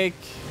I make...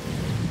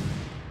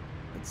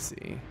 Let's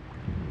see.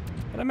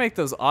 How do I make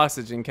those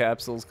oxygen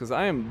capsules? Because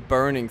I am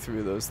burning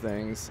through those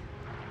things.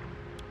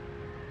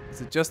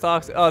 Is it just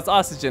oxygen? Oh, it's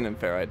oxygen and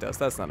ferrite dust.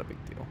 That's not a big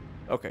deal.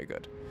 Okay,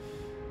 good.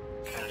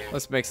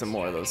 Let's make some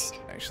more of those,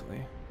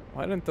 actually.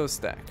 Why didn't those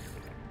stack?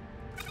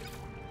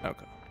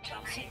 Okay.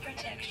 Toxic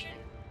protection.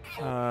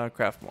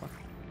 Craft more.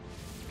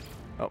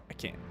 Oh, I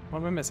can't. What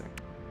am I missing?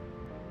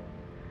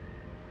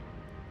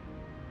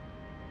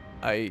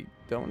 I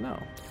don't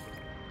know.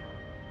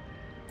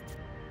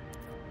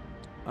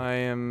 I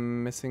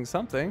am missing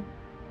something,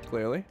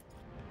 clearly.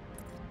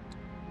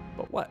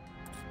 But what?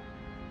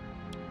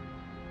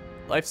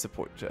 Life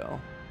support gel.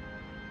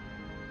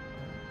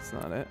 That's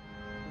not it.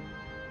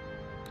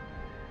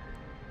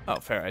 Oh,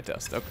 ferrite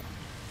dust. Okay.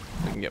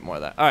 We can get more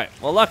of that. Alright.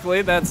 Well,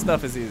 luckily, that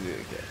stuff is easy to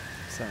get.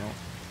 So,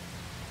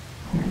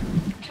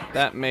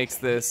 that makes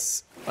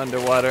this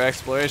underwater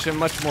exploration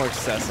much more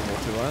accessible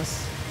to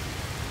us.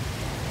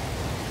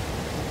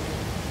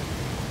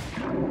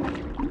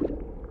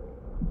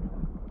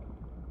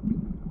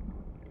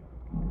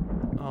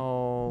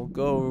 I'll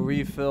go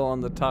refill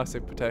on the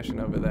toxic protection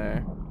over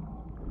there.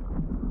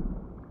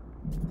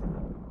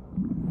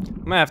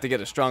 I'm gonna have to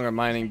get a stronger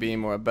mining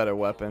beam or a better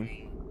weapon.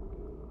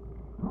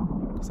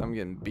 Because I'm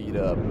getting beat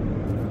up.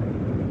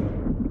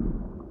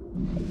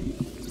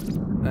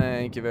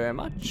 Thank you very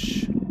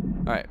much.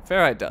 Alright,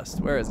 ferrite dust.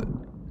 Where is it?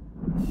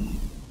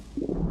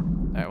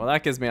 Alright, well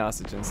that gives me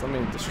oxygen, so let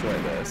me destroy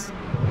this.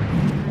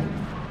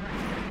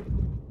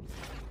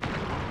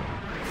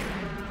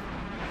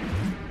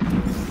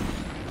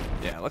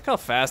 Yeah, look how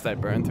fast I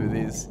burn through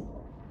these.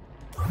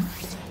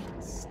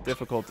 It's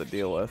difficult to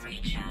deal with.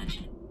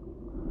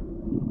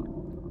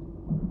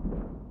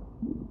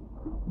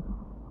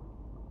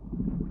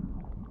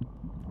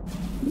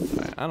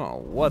 Alright, I don't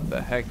know what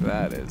the heck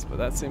that is, but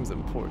that seems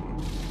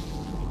important.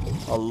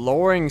 A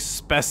luring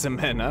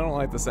specimen. I don't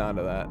like the sound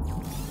of that.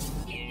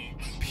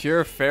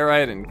 Pure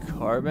ferrite and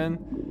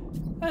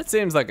carbon? That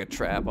seems like a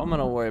trap. I'm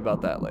gonna worry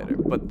about that later.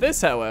 But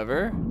this,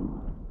 however,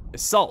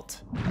 is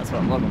salt. That's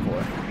what I'm looking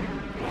for.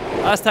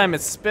 Last time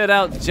it spit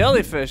out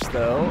jellyfish,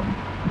 though.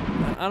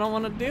 I don't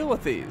want to deal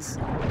with these.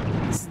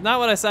 This is not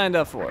what I signed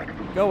up for.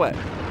 Go away.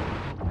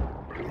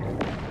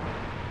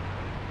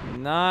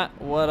 Not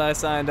what I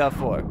signed up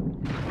for.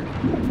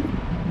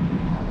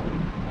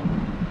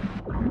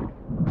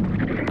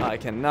 I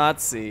cannot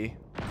see.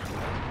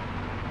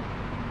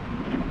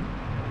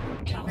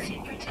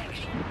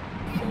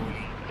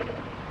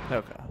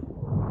 Okay.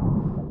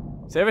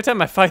 So every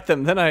time I fight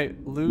them, then I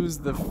lose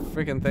the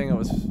freaking thing I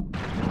was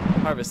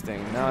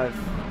harvesting. Now I'm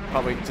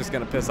probably just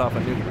gonna piss off a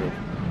new group.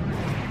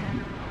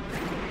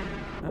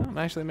 Oh,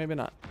 actually, maybe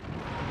not.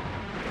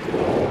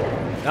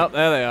 Nope,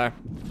 there they are.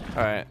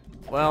 Alright.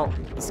 Well,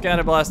 the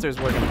scatter blaster is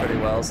working pretty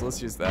well, so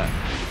let's use that.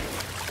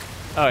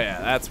 Oh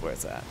yeah, that's where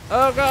it's at.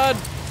 Oh god!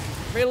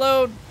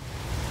 Reload!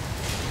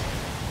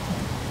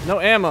 No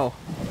ammo.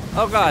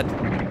 Oh god.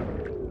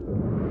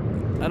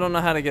 I don't know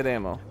how to get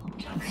ammo.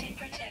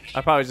 I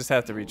probably just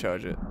have to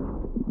recharge it.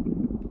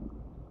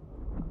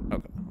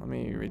 Okay, let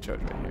me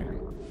recharge right here.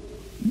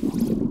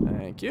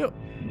 Thank you.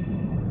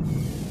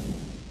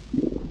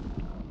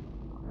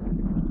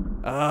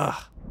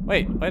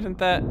 Wait, why didn't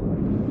that...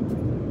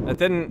 That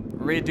didn't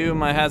redo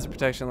my hazard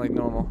protection like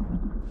normal.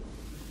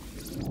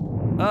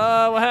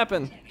 What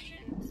happened?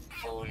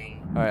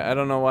 Alright, I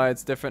don't know why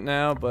it's different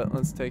now, but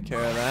let's take care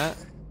of that.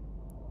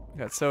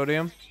 Got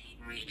sodium.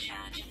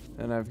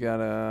 Then I've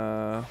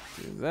gotta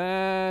do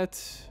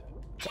that.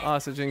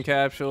 Oxygen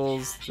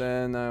capsules.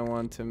 Then I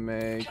want to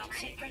make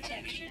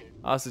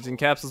oxygen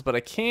capsules, but I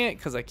can't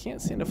because I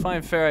can't seem to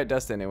find ferrite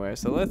dust anywhere.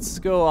 So let's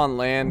go on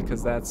land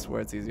because that's where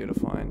it's easier to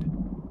find.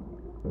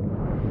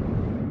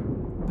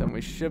 Then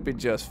we should be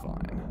just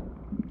fine.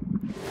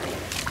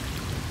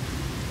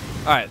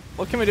 Alright,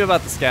 what can we do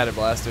about the scatter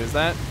blaster? Is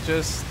that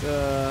just,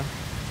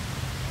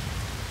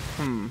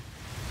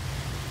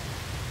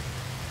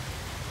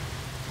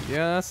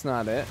 Yeah, that's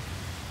not it.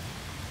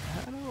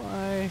 How do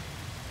I...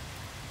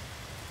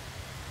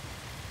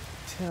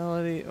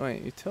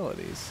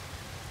 utilities.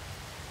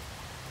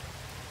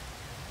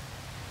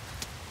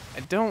 I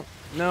don't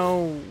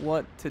know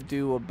what to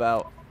do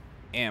about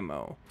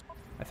ammo.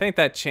 I think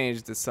that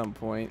changed at some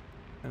point,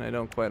 and I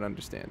don't quite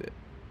understand it.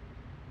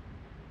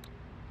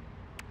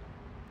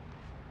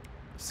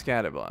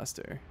 Scatter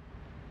blaster.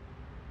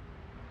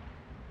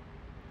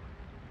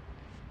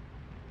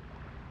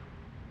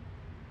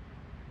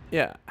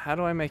 Yeah, how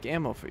do I make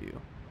ammo for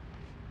you?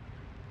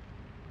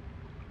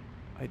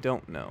 I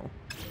don't know.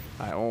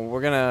 Alright, well, we're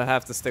gonna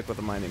have to stick with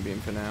the mining beam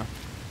for now.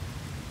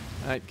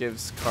 That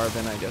gives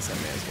carbon, I guess I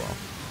may as well.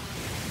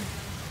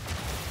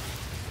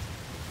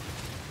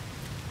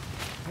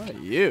 What are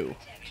you?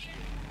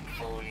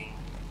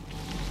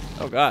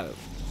 Oh god,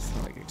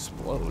 Like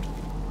explode.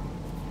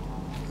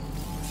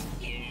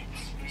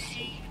 Units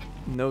received.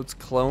 Notes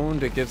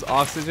cloned. It gives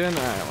oxygen.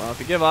 All right. Well, if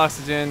you give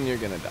oxygen, you're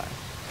gonna die.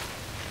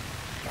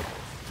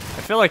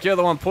 I feel like you're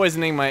the one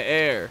poisoning my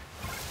air.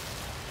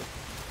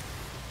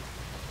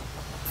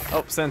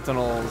 Oh,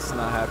 Sentinel's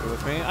not happy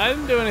with me. I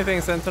didn't do anything,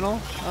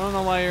 Sentinel. I don't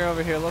know why you're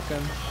over here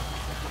looking.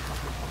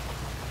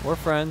 We're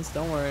friends.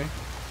 Don't worry.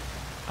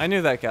 I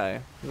knew that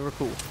guy. We were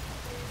cool.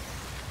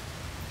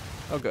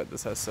 Oh, good.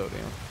 This has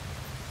sodium.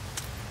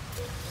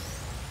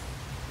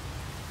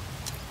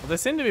 Well, they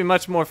seem to be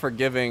much more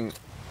forgiving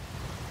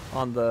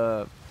on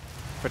the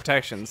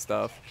protection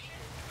stuff.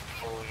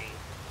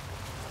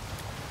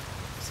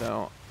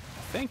 So,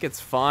 I think it's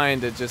fine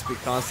to just be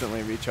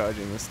constantly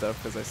recharging this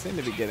stuff because I seem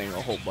to be getting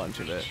a whole bunch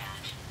of it.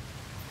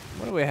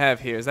 What do we have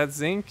here? Is that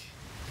zinc?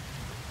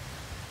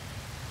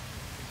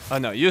 Oh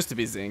no, it used to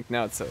be zinc.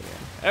 Now it's sodium.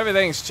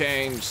 Everything's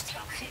changed.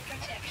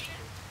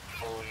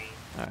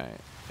 Alright.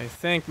 I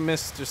think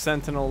Mr.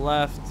 Sentinel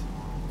left.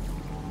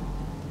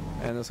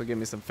 And this will give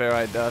me some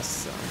ferrite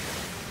dust, so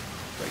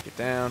break it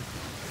down.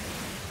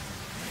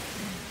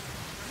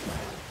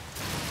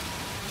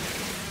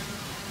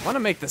 I want to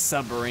make the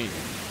submarine.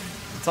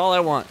 That's all I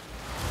want.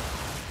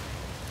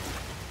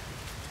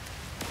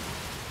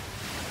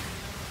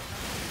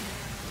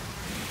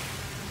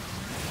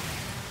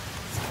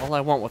 That's all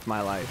I want with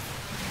my life.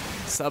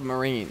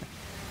 Submarine.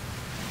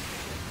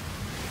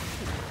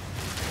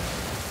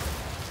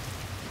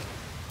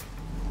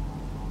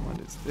 What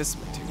is this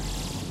material?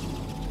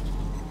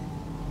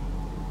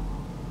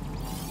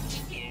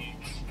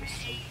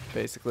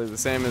 Basically the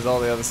same as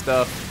all the other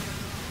stuff.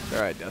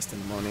 Ferrite dust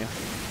and ammonia.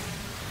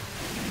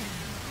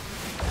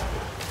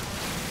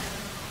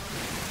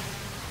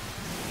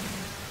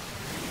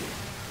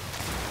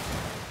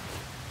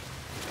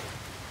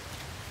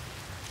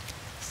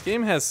 This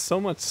game has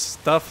so much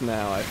stuff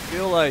now. I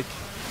feel like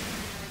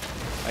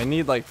I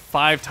need like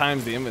 5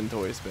 times the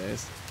inventory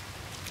space.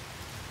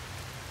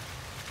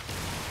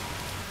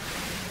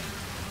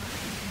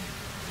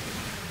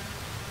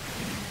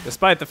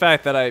 Despite the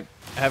fact that I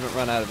haven't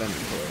run out of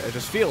inventory. I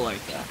just feel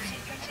like that.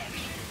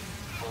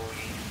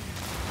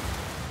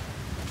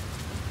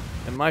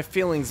 And my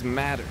feelings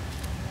matter.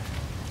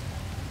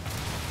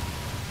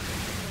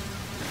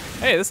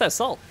 Hey, this has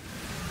salt.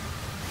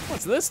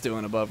 What's this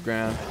doing above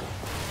ground?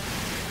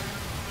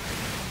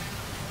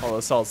 Oh,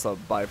 the salt's a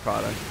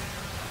byproduct.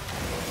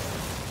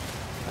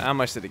 How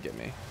much did it give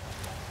me?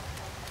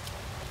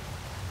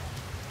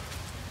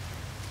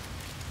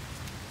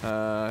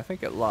 I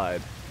think it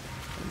lied.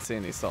 Didn't see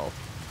any salt.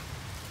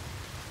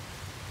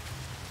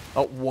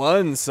 Oh,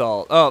 1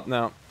 salt. Oh,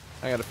 no.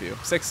 I got a few.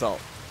 6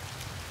 salt.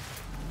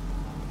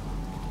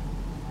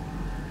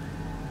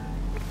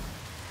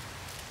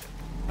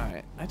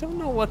 Alright. I don't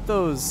know what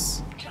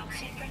those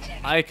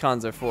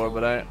icons are for,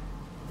 but I...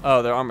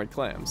 Oh, they're armored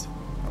clams.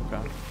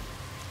 Okay.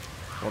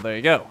 Well, there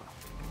you go.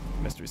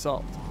 Mystery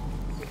salt.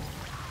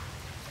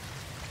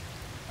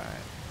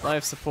 Alright.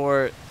 Life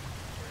support.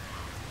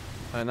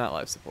 Not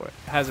life support.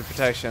 Hazard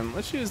protection.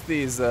 Let's use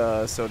these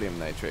sodium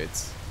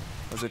nitrates.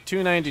 Was it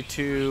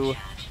 292?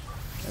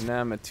 And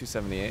now I'm at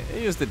 278. I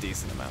used a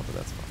decent amount, but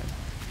that's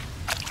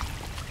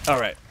fine.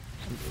 Alright.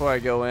 Before I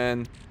go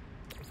in,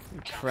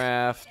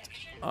 craft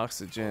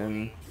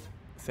oxygen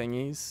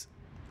thingies.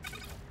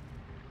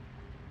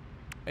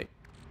 Hey.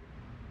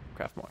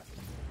 Craft more.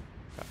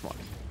 Craft more.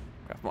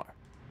 Craft more.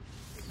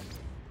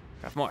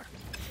 Craft more.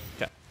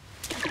 Okay.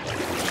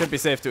 Should be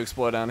safe to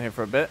explore down here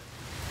for a bit.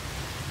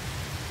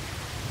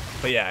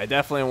 But yeah, I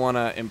definitely want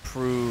to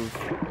improve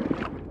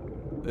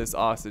this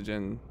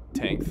oxygen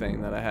tank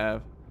thing that I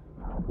have.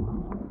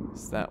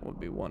 So that would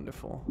be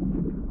wonderful.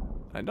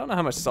 I don't know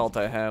how much salt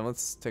I have.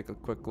 Let's take a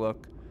quick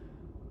look.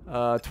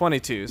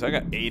 22, so I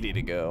got 80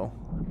 to go.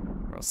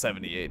 Or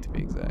 78 to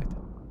be exact.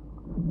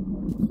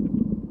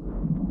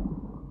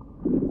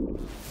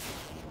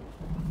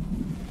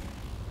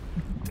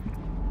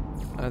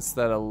 That's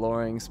that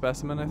alluring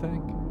specimen, I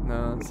think?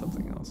 No, that's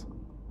something else.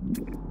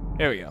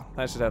 Here we go.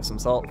 That should have some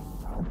salt.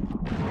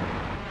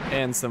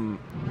 And some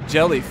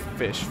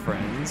jellyfish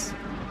friends.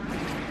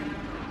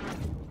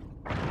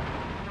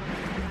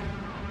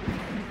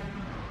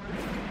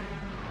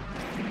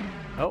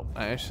 Oh,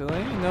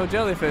 actually, no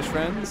jellyfish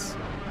friends.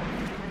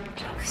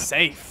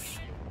 Safe.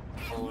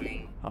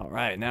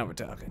 Alright, now we're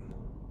talking.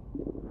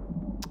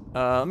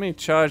 Let me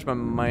charge my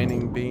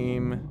mining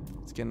beam.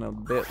 It's getting a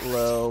bit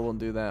low. We'll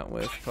do that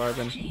with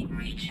carbon.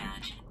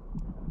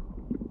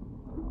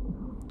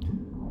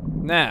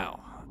 Now,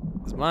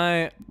 is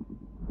my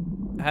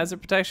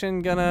hazard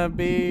protection gonna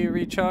be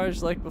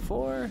recharged like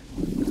before?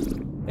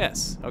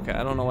 Yes. Okay,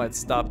 I don't know why it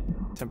stopped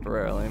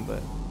temporarily,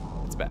 but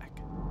it's back.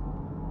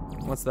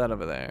 What's that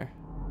over there?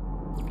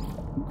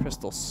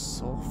 Crystal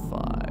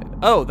sulfide.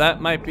 Oh,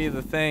 that might be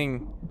the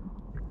thing,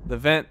 the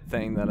vent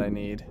thing that I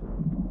need.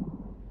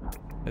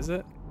 Is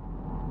it?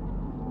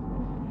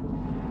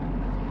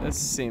 This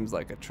seems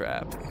like a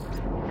trap.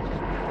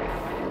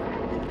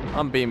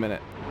 I'm beaming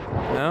it.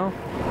 No?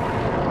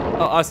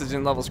 Oh,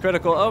 oxygen level's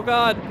critical. Oh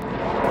god!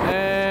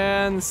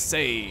 And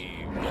save.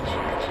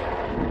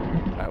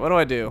 Alright, what do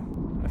I do?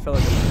 I feel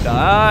like I'm gonna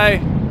die.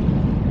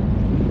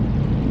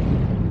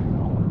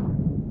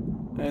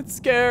 It's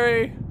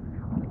scary.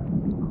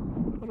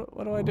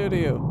 What do I do to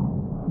you?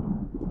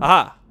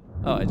 Aha!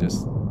 Oh, I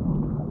just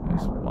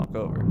walk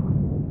over.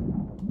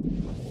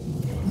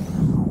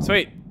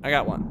 Sweet, I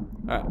got one.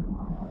 Alright.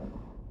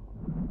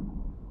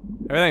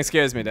 Everything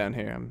scares me down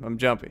here. I'm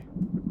jumpy.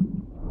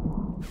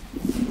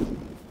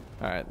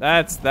 Alright,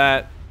 that's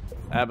that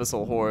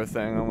Abyssal horror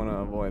thing. I'm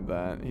gonna avoid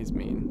that. He's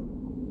mean.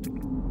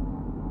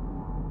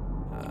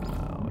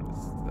 What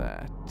is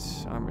that?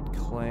 Armored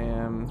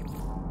clam.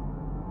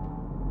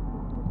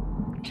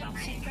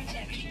 Toxic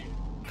protection.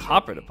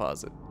 Copper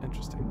deposit.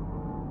 Interesting.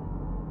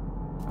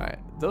 Alright,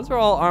 those are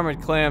all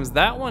armored clams.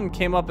 That one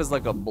came up as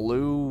like a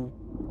blue,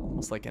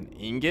 almost like an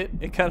ingot,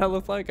 it kind of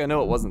looked like. I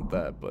know it wasn't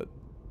that, but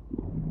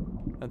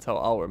that's how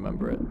I'll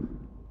remember it.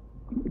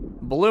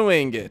 Blue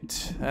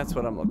ingot. That's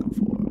what I'm looking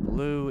for.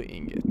 Blue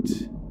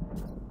ingot.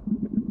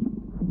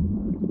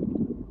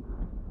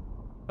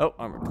 Oh,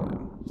 armored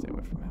clam. Stay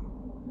away from him.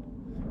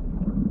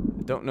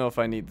 I don't know if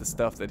I need the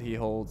stuff that he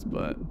holds,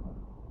 but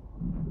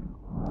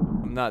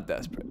I'm not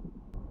desperate.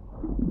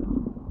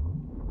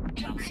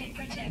 Toxic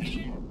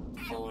protection.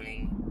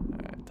 Falling.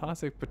 Alright,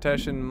 toxic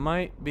protection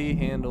might be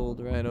handled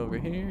right over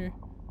here.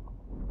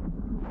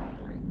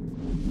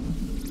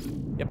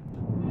 Yep.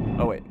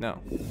 Oh wait,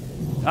 no.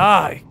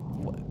 Ah!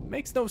 What?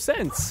 Makes no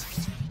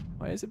sense.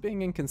 Why is it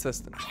being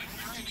inconsistent?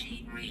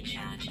 Technology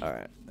recharge.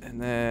 Alright,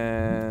 and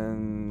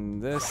then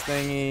this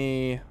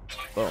thingy.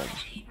 Boom.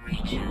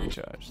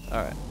 Recharged.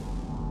 Alright.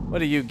 What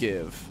do you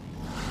give?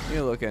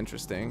 You look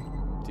interesting.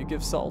 Do you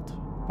give salt?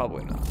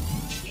 Probably not.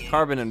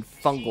 Carbon and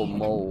fungal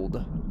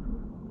mold.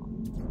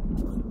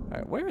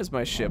 Alright, where is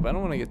my ship? I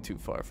don't want to get too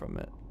far from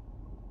it.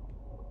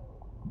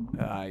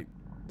 I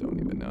don't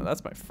even know.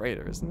 That's my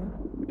freighter, isn't it?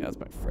 Yeah, that's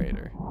my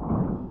freighter.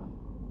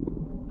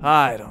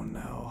 I don't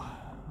know.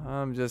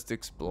 I'm just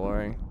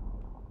exploring.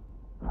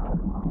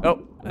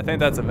 Oh, I think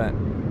that's a vent.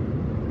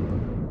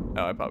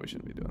 Oh, I probably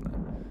shouldn't be doing that.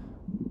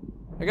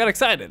 I got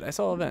excited. I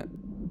saw a vent.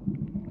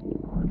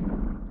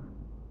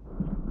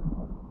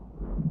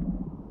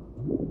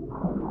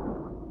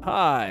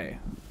 Hi.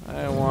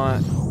 I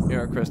want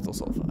your crystal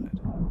sulfide. Do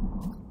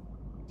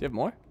you have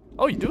more?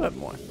 Oh, you do have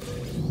more.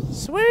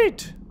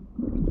 Sweet.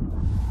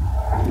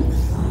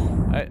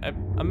 I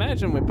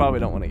imagine we probably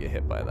don't want to get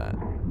hit by that.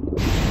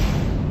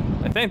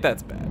 I think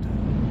that's bad.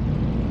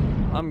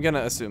 I'm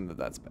gonna assume that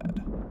that's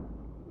bad.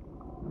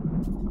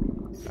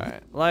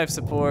 Alright, life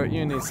support,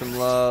 you need some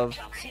love.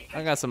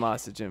 I got some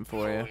oxygen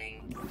for you.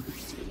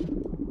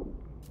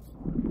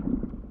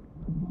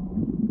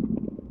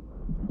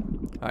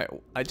 Alright,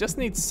 I just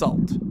need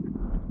salt.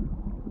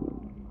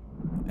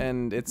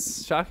 And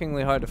it's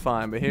shockingly hard to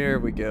find, but here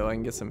we go. I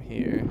can get some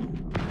here.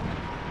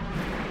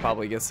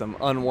 Probably get some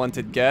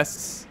unwanted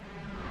guests.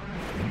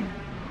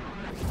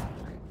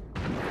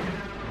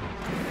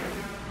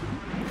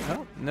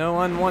 Well,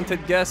 no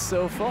unwanted guests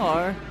so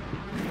far.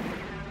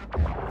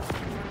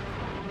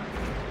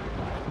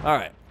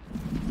 Alright.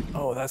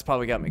 Oh, that's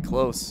probably got me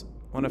close.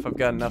 Wonder if I've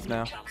got enough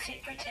now.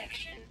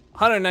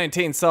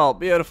 119 salt,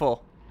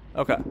 beautiful.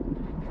 Okay.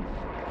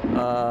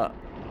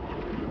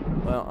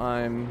 Well,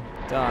 I'm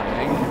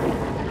dying.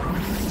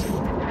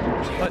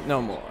 But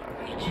no more.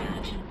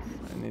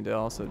 I need to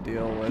also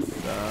deal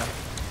with,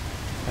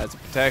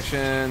 hazard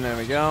protection. There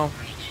we go.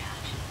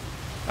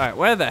 Alright,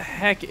 where the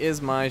heck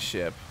is my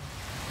ship?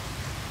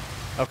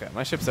 Okay,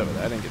 my ship's over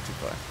there. I didn't get too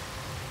far.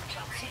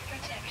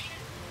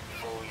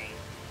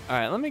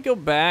 Alright, let me go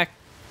back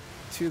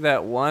to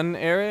that one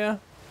area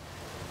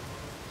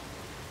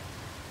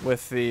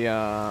with the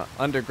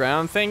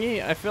underground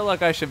thingy. I feel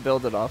like I should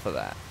build it off of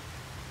that.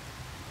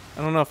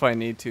 I don't know if I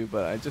need to,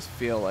 but I just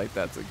feel like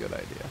that's a good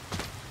idea.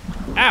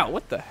 Ow,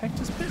 what the heck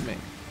just bit me?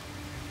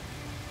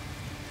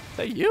 Is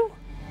that you?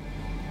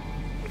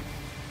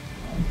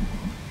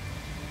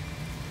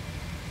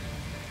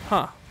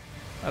 Huh.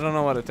 I don't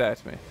know what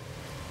attacked me.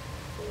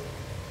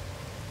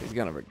 He's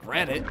gonna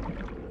regret it.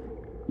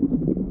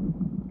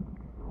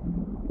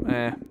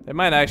 It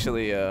might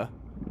actually, it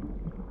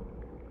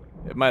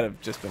might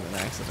have just been an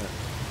accident.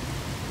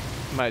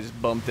 It might have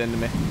just bumped into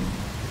me.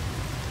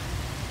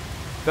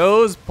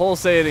 Those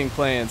pulsating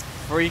plants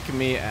freak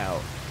me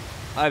out.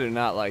 I do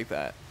not like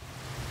that.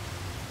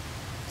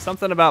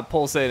 Something about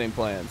pulsating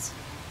plants.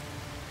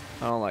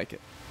 I don't like it.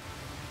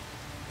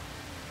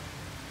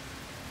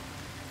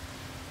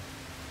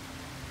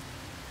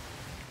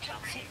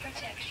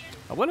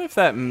 I wonder if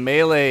that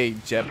melee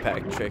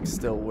jetpack trick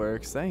still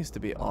works. That used to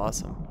be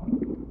awesome.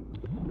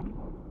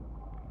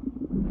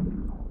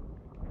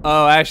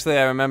 Oh, actually,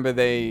 I remember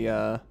they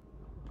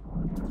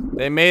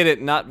made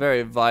it not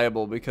very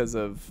viable because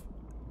of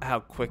how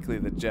quickly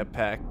the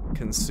jetpack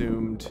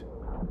consumed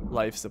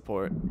life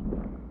support.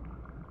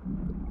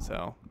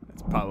 So,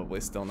 it's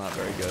probably still not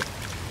very good.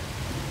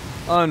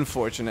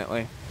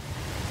 Unfortunately.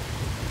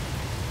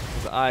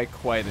 Because I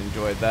quite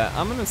enjoyed that.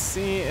 I'm gonna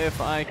see if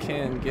I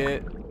can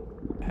get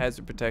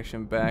hazard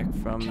protection back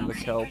from the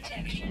kelp.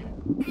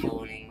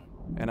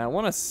 And I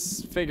want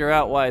to figure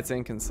out why it's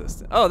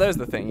inconsistent. Oh, there's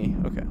the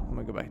thingy. Okay, I'm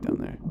gonna go back down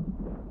there.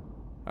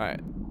 All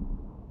right.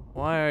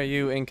 Why are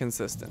you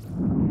inconsistent?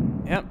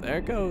 Yep, there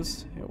it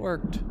goes. It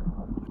worked.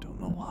 I don't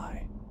know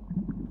why.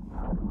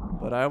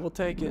 But I will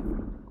take it.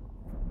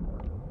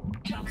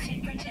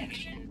 Toxic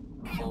protection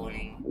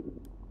falling.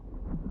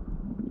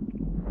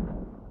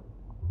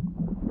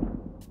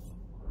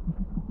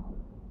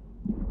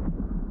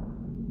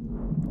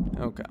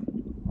 Okay.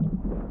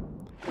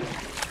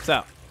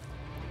 So,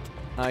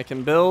 I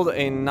can build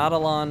a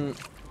Nautilon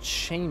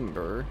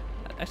chamber.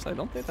 Actually, I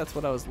don't think that's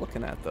what I was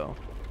looking at, though.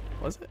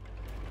 Was it?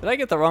 Did I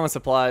get the wrong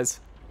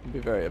supplies? I'd be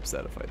very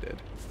upset if I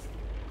did.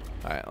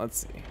 Alright, let's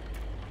see.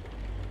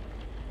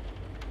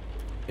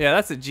 Yeah,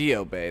 that's a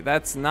Geo Bay.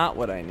 That's not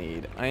what I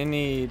need. I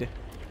need...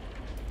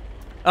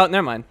 Oh,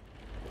 never mind.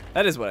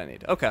 That is what I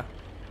need. Okay.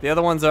 The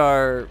other ones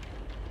are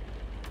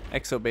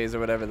Exo Bays or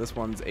whatever. This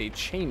one's a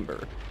chamber.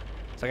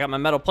 So I got my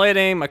metal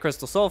plating, my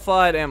crystal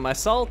sulfide, and my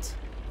salt.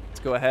 Let's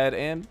go ahead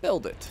and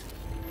build it.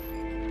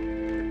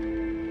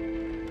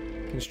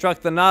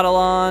 Construct the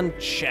Nautilon.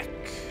 Check.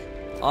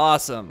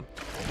 Awesome.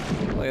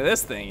 Look at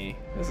this thingy.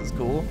 This is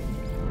cool.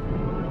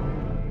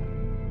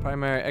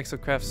 Primary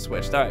exocraft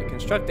switched. Alright,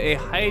 construct a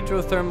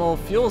hydrothermal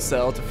fuel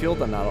cell to fuel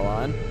the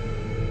Nautilon.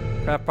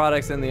 Craft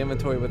products in the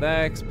inventory with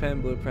X.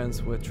 Pen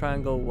blueprints with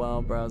triangle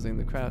while browsing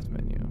the craft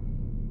menu.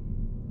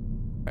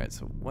 Alright,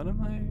 so what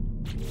am I...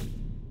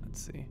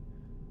 Let's see.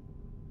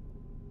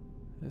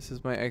 This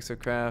is my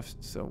exocraft.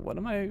 So what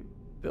am I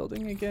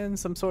building again?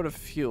 Some sort of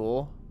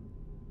fuel.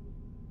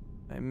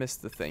 I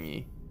missed the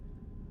thingy.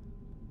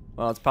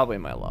 Well, it's probably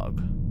my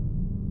log.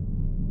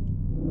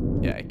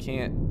 Yeah, I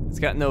can't. It's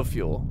got no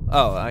fuel.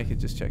 Oh, I could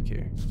just check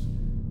here.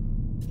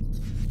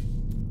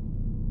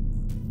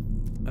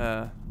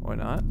 Or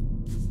not.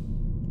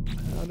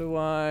 How do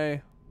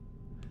I...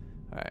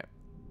 Alright.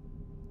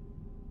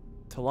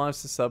 To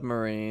launch the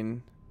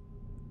submarine,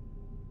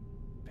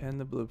 pen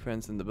the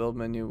blueprints in the build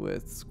menu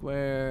with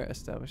square.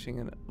 Establishing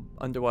an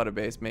underwater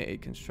base may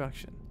aid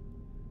construction.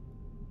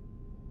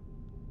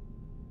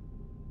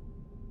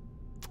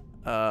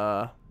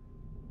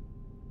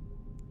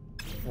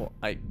 Well,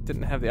 I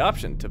didn't have the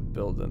option to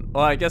build an...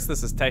 Well, I guess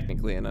this is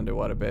technically an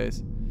underwater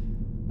base.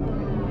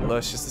 Although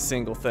it's just a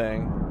single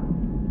thing.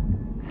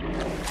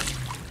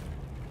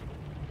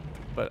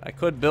 But I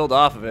could build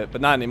off of it,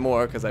 but not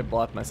anymore because I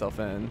blocked myself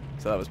in.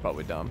 So that was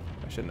probably dumb.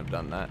 I shouldn't have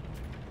done that.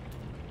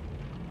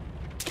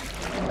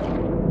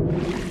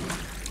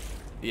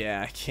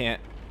 Yeah, I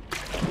can't...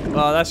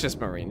 Well, that's just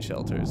marine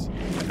shelters.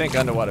 I think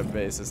underwater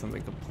base is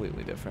something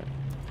completely different.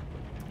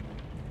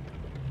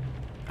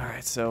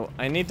 Alright, so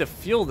I need to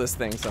fuel this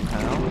thing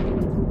somehow.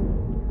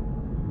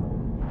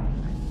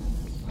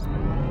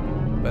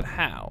 But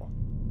how?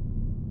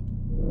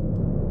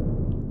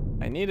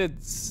 I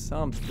needed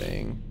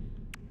something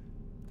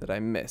that I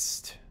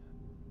missed.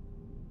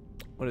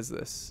 What is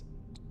this?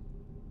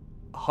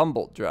 A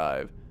Humboldt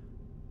drive.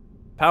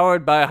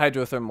 Powered by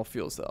hydrothermal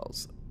fuel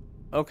cells.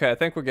 Okay, I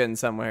think we're getting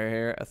somewhere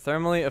here. A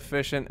thermally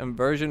efficient,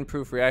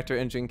 immersion-proof reactor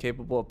engine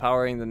capable of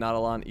powering the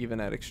Nautilon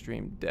even at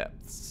extreme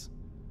depths.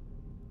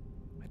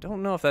 I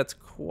don't know if that's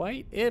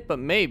quite it, but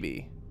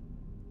maybe.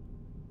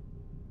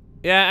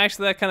 Yeah,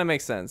 actually that kind of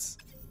makes sense.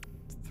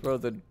 Throw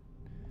the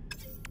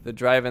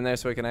drive in there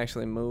so I can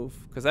actually move.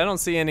 Because I don't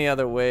see any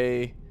other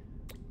way.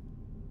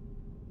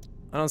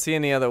 I don't see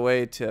any other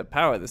way to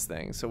power this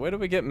thing. So where do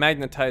we get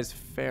magnetized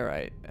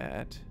ferrite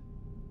at?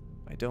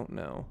 I don't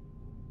know.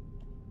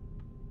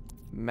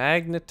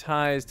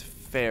 Magnetized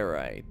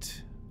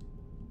ferrite.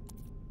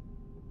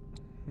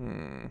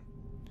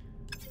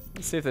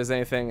 Let's see if there's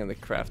anything in the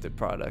crafted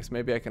products.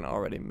 Maybe I can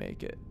already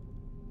make it.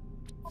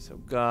 So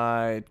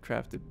guide,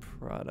 crafted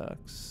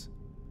products.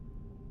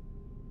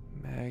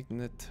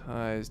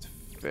 Magnetized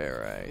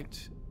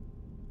ferrite.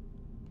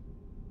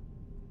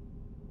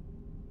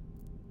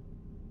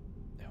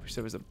 I wish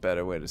there was a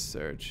better way to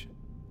search.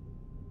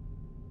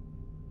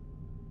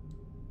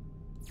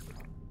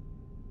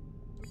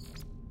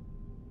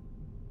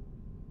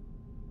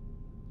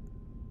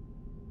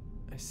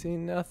 I see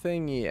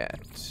nothing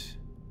yet.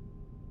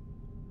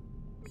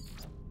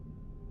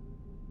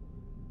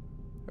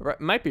 It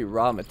might be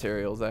raw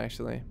materials,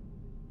 actually.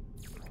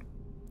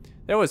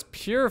 There was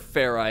pure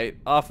ferrite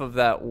off of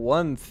that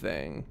one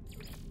thing.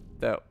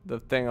 The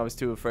thing I was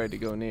too afraid to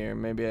go near.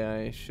 Maybe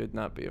I should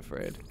not be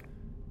afraid.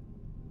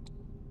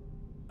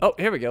 Oh,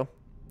 here we go.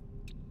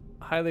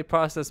 Highly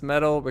processed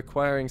metal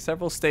requiring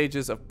several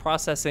stages of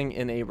processing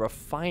in a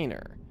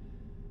refiner.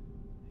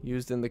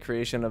 Used in the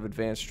creation of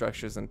advanced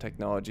structures and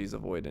technologies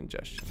avoid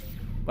ingestion.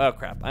 Well,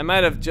 crap. I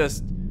might have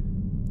just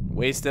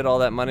wasted all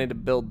that money to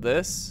build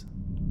this.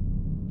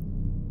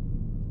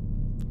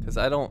 Because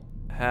I don't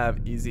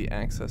have easy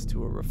access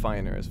to a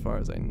refiner as far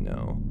as I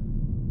know.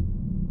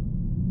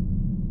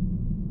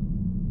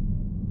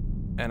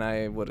 And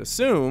I would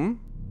assume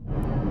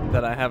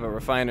that I have a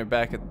refiner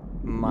back at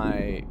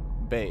my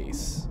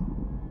base.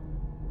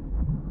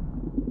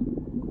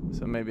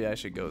 So maybe I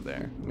should go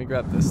there. Let me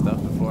grab this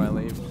stuff before I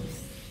leave.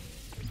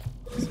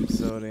 Some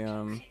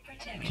sodium.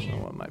 I don't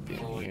know what might be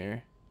in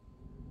here.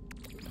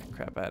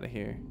 Crap out of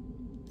here.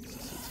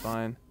 It's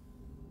fine.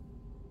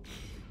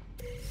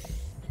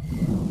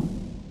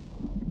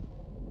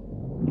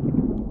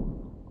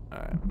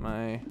 Alright,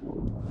 my...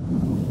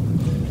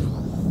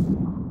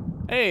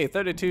 Hey,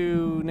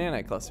 32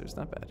 nanite clusters,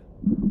 not bad.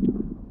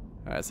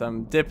 Alright, so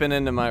I'm dipping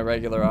into my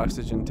regular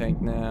oxygen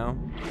tank now.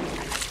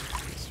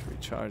 Just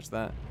recharge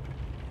that.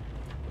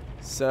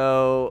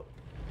 So,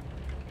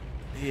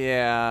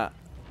 yeah.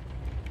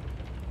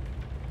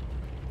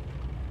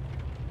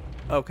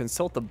 Oh,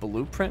 consult the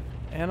blueprint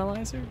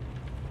analyzer?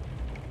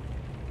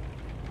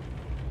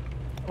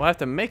 Well, I have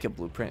to make a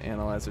blueprint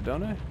analyzer,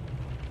 don't I?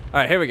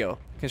 Alright, here we go.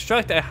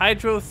 Construct a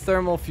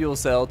hydrothermal fuel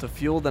cell to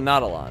fuel the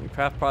Nautilon.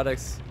 Craft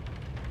products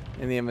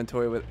in the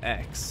inventory with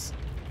X.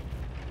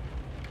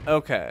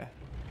 Okay.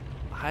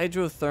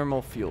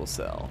 Hydrothermal fuel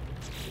cell.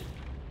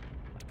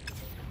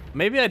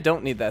 Maybe I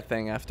don't need that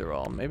thing after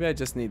all. Maybe I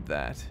just need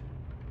that.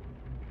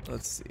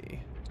 Let's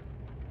see.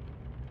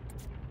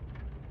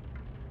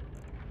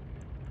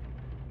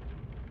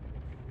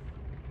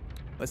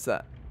 What's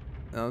that?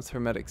 No, it's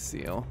hermetic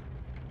seal.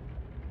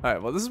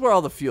 Alright, well this is where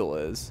all the fuel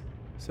is.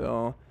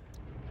 So,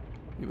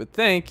 you would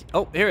think...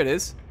 Oh, here it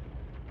is.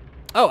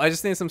 Oh, I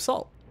just need some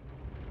salt.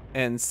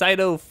 And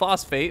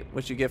cytophosphate,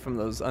 which you get from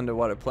those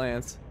underwater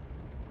plants.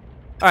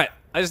 Alright,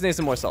 I just need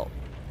some more salt.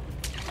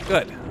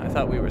 Good. I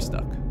thought we were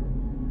stuck.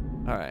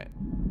 Alright.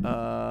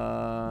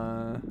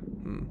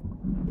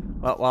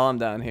 Well, while I'm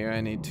down here,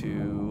 I need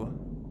to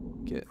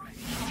get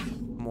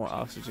more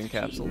oxygen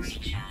capsules.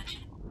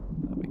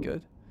 That'd be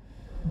good.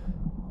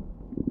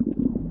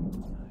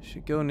 I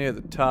should go near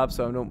the top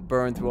so I don't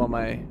burn through all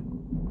my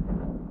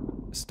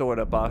stored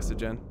up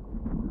oxygen.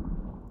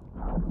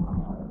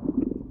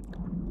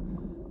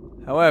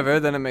 However,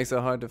 then it makes it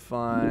hard to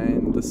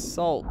find the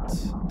salt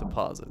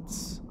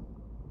deposits.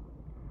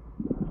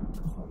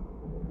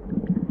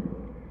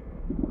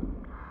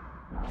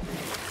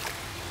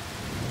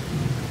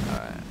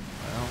 Alright,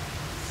 well,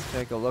 let's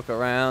take a look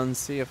around,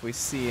 see if we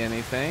see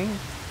anything.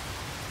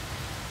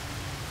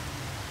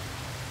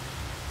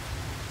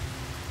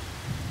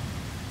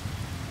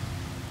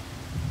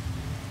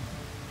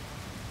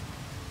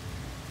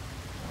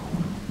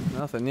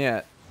 Nothing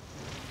yet.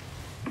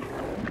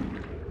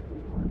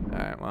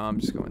 Alright, well, I'm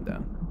just going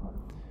down.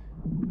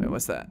 Wait,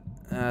 what's that?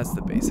 That's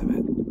the base of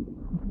it.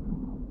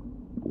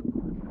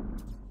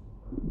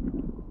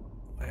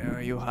 Where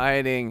are you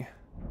hiding?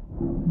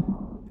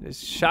 It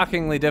is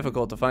shockingly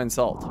difficult to find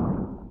salt.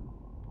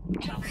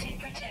 Toxic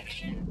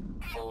protection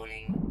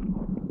falling.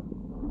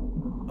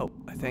 Oh,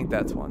 I think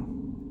that's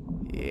one.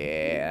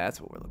 Yeah,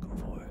 that's what we're looking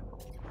for.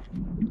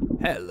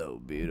 Hello,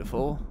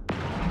 beautiful.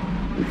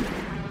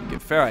 Get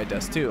ferrite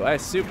dust too. I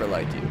super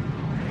like you.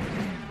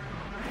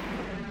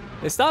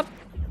 They stopped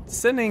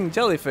sending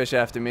jellyfish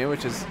after me,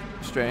 which is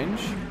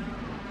strange.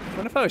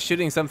 What if I was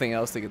shooting something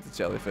else to get the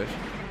jellyfish?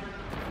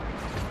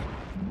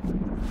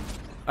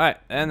 Alright,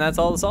 and that's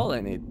all the salt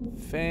I need.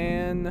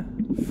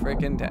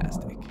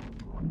 Fan-frickin-tastic.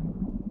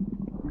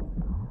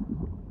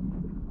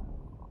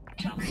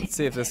 Let's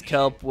see if this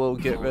kelp will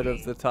get rid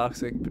of the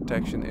toxic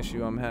protection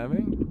issue I'm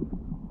having.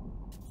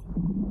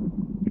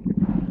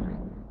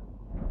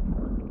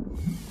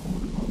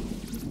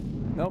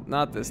 Nope,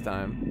 not this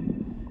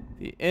time.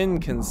 The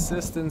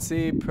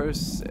inconsistency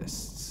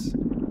persists.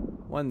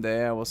 One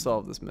day I will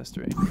solve this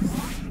mystery.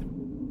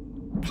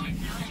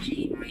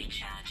 Technology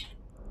recharge.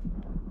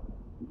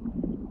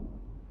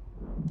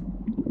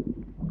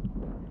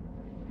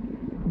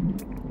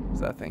 Does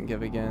that thing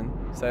give again?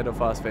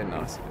 Cytophosphate and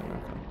oxygen.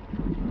 Okay.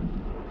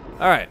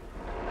 Alright.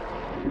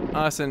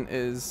 Oxygen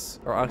is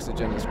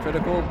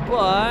critical,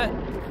 but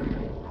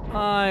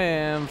I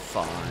am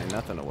fine.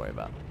 Nothing to worry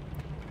about.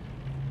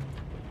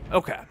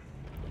 Okay.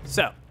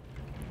 So,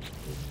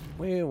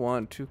 we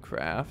want to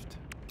craft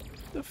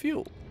the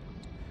fuel.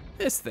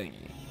 This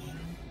thingy.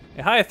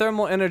 A high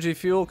thermal energy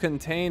fuel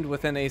contained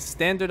within a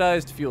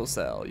standardized fuel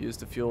cell used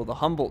to fuel the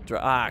Humboldt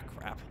drive. Ah,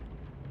 crap.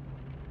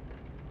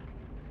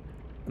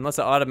 Unless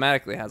it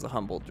automatically has a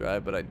Humboldt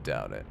drive, but I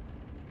doubt it.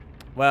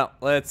 Well,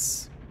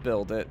 let's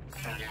build it.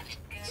 Product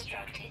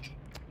constructed.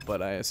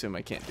 But I assume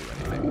I can't do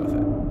anything with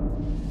it.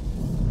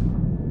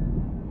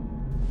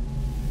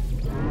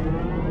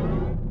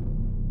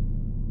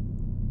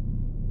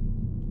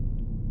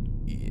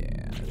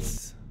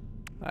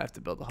 I have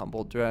to build a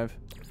Humboldt drive.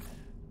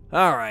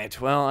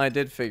 Alright, well, I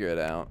did figure it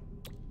out.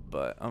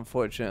 But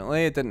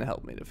unfortunately, it didn't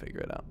help me to figure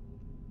it out.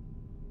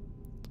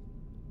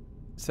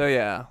 So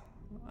yeah,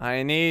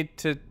 I need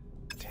to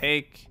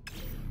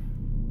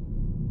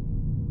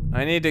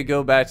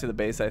go back to the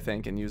base, I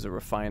think, and use a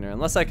refiner.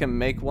 Unless I can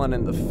make one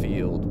in the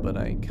field, but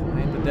I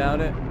kind of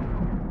doubt it.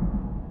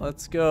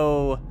 Let's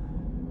go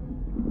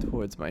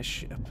towards my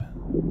ship.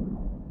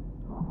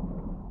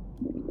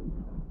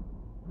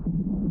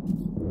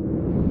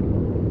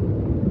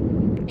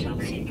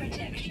 Toxic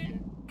protection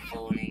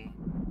falling.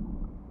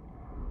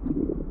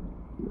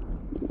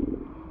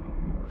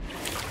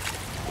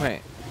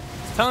 Wait,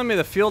 it's telling me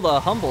to fuel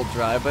the Humboldt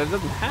drive, but it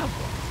doesn't have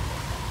one.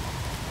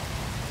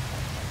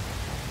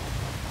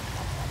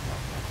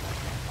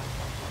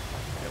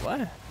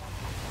 what?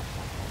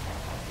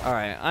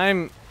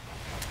 Alright,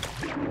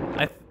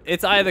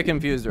 it's either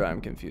confused or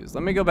I'm confused.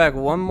 Let me go back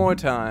one more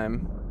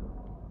time.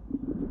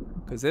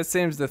 Because it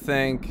seems to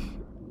think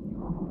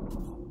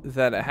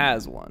that it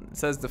has one. It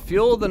says to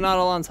fuel the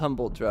Nautilon's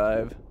Humboldt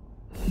drive.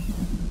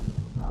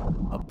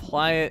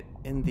 Apply it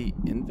in the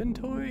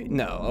inventory?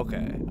 No,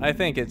 okay. I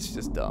think it's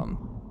just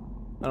dumb.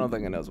 I don't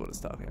think it knows what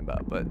it's talking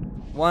about, but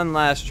one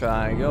last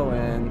try. Go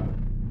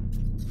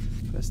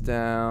in. Press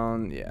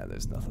down. Yeah,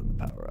 there's nothing to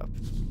power up.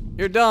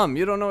 You're dumb.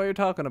 You don't know what you're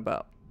talking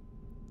about.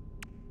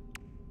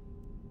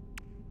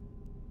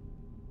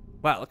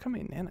 Wow, look how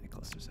many nanite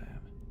clusters I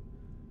have.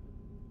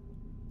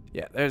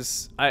 Yeah,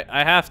 there's...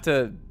 I have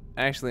to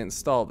actually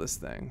install this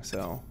thing,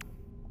 so...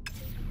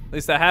 At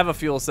least I have a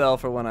fuel cell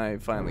for when I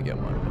finally get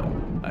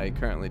one, but I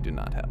currently do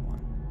not have one.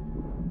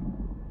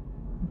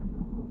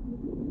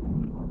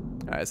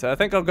 Alright, so I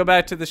think I'll go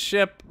back to the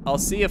ship. I'll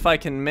see if I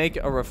can make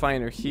a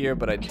refiner here,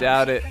 but I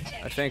doubt it.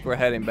 I think we're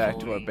heading back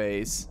to our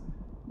base.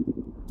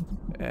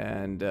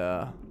 And,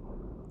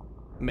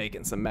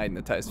 making some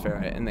magnetized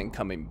ferrite, and then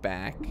coming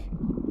back.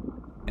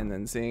 And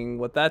then seeing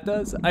what that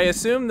does. I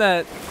assume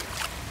that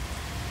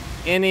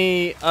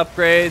any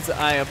upgrades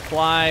I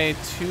apply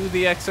to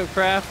the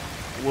exocraft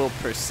will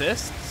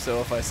persist. So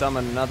if I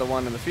summon another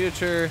one in the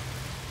future,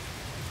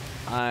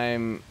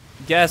 I'm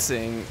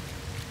guessing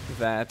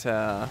that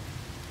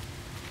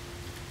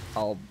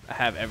I'll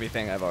have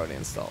everything I've already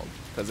installed.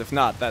 Because if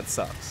not, that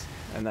sucks.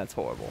 And that's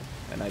horrible.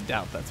 And I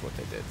doubt that's what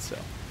they did, so.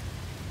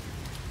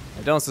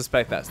 I don't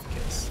suspect that's the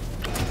case.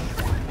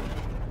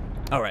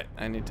 Alright,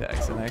 I need to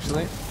exit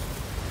actually.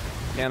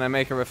 Can I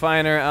make a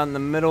refiner out in the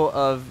middle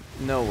of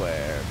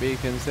nowhere?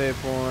 Beacon, save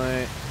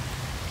point.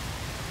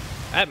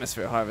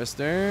 Atmosphere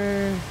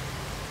harvester.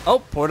 Oh,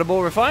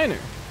 portable refiner.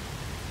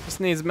 Just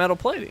needs metal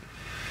plating.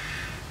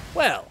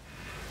 Well,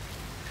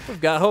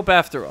 we've got hope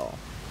after all.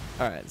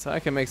 Alright, so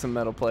I can make some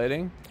metal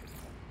plating.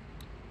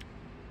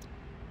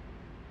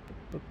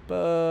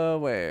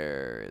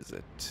 Where is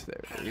it?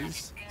 There it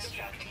is.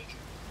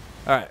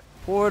 Alright,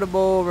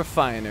 portable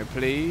refiner,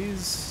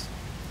 please.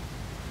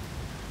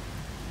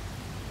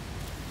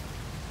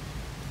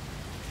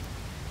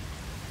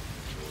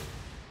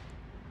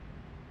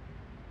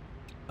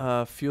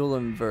 Fuel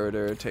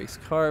inverter takes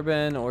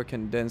carbon or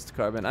condensed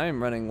carbon. I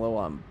am running low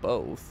on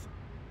both.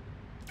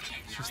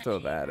 Let's just throw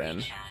that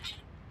in.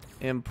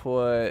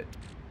 Input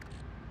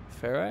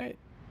ferrite.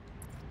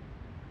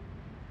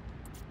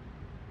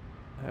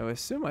 I would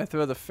assume I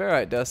throw the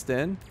ferrite dust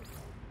in.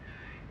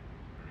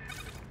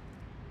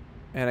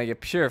 And I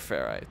get pure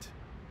ferrite.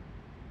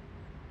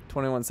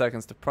 21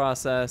 seconds to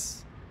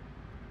process.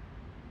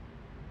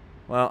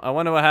 Well, I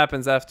wonder what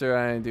happens after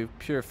I do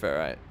pure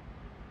ferrite.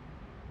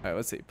 Alright,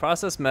 let's see.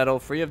 Processed metal,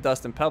 free of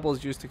dust and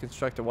pebbles, used to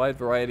construct a wide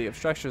variety of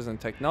structures and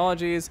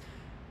technologies.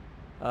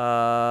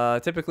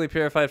 Typically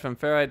purified from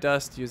ferrite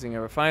dust using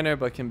a refiner,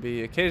 but can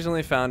be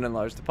occasionally found in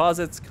large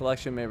deposits.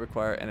 Collection may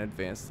require an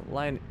advanced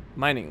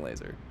mining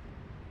laser.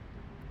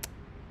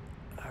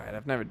 Alright,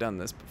 I've never done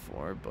this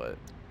before, but...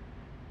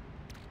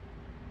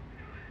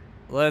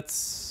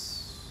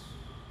 let's...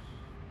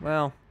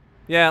 well,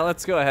 yeah,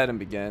 let's go ahead and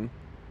begin.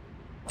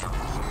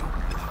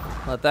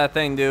 Let that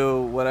thing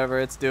do whatever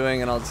it's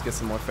doing, and I'll just get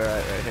some more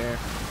ferrite right here.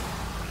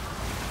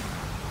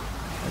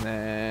 And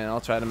then I'll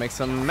try to make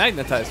some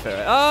magnetized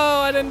ferrite. Oh,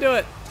 I didn't do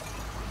it.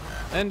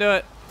 I didn't do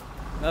it.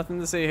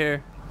 Nothing to see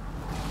here.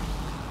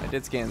 I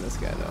did scan this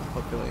guy, though.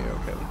 Hopefully you're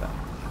okay with that.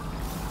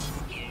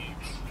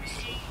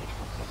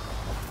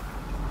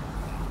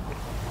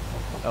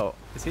 Oh,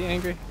 is he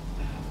angry?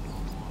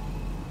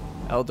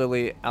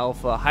 Elderly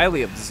alpha,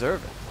 highly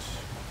observant,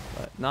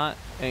 but not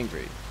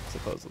angry,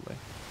 supposedly.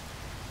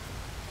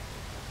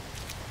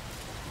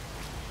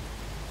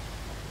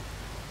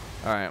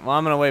 Alright, well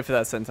I'm gonna wait for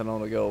that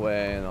sentinel to go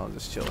away and I'll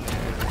just chill here.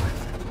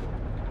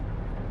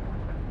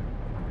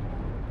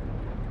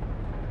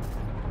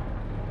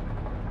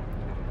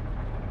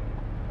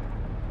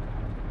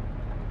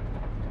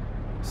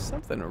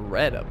 Something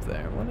red up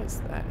there. What is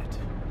that?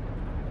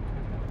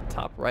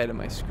 Top right of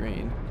my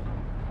screen.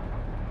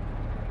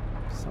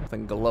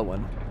 Something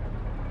glowing.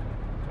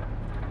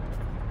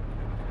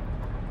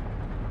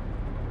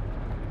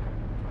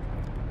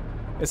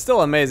 It's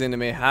still amazing to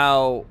me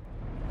how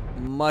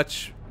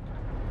much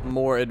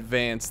more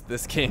advanced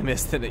this game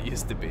is than it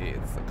used to be.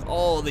 It's like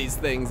all these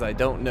things I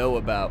don't know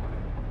about.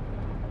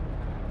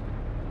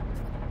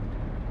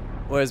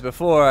 Whereas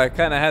before, I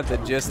kind of had the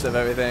gist of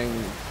everything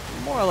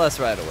more or less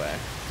right away.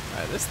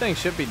 Alright, this thing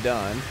should be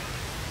done.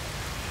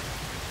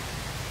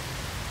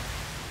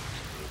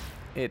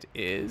 It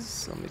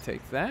is. Let me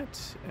take that.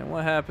 And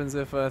what happens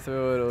if I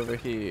throw it over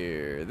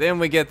here? Then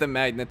we get the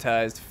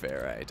magnetized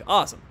ferrite.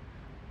 Awesome.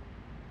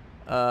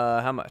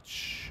 How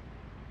much?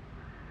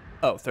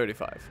 Oh,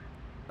 35.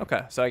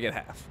 Okay, so I get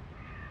half.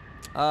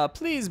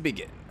 Please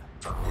begin.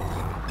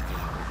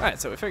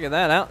 Alright, so we figured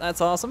that out. That's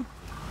awesome.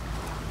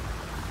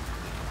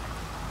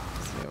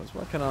 Let's see, I was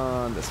working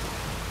on this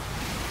one.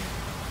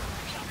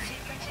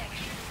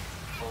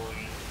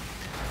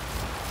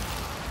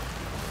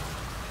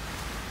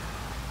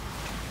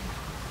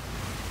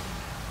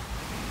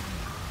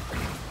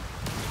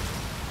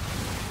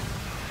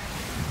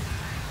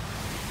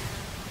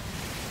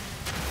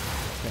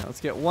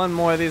 let's get one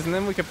more of these, and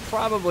then we could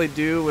probably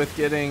do with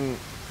getting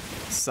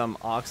some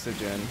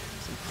oxygen,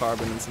 some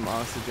carbon and some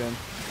oxygen.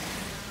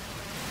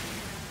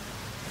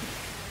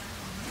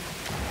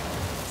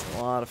 That's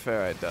a lot of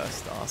ferrite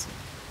dust.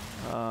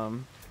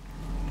 Awesome.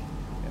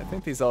 Yeah, I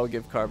think these all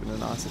give carbon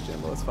and oxygen,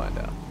 but let's find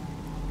out.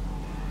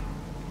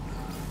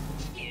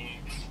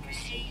 Units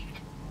received.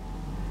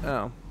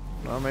 Oh,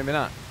 well, maybe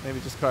not. Maybe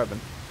just carbon.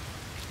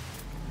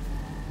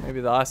 Maybe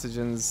the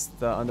oxygen's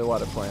the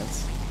underwater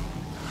plants.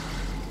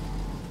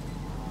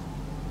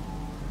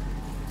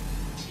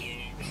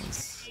 Units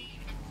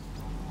received.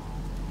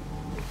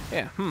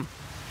 Yeah,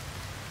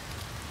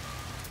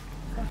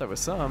 Thought there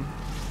was some.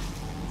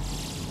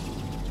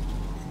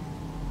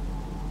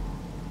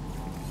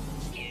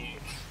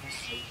 Units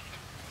received.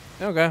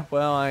 Okay,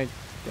 well, I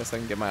guess I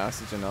can get my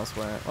oxygen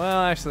elsewhere.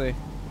 Well, actually,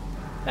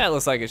 that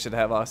looks like it should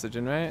have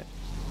oxygen, right?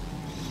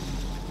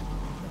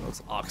 It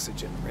looks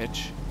oxygen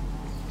rich.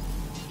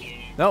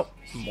 Nope,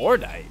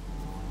 Mordite.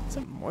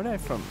 Isn't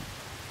Mordite from...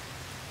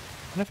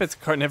 I wonder if it's a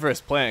carnivorous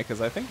plant,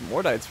 because I think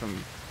Mordite's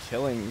from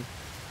killing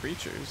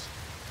creatures.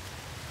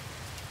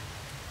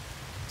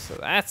 So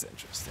that's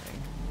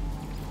interesting.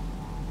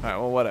 Alright,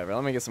 well, whatever.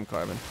 Let me get some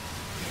carbon.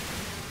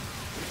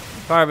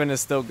 Carbon is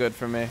still good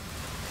for me.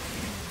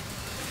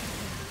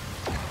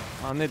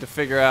 I'll need to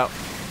figure out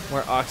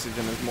where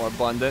oxygen is more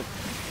abundant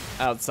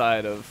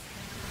outside of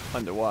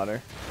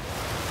underwater.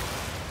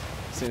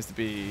 Seems to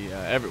be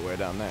everywhere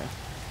down there.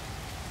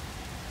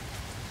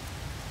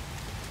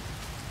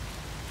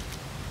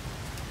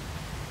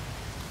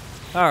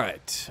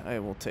 Alright, I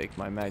will take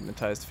my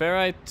magnetized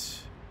ferrite,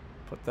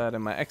 put that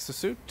in my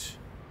exosuit,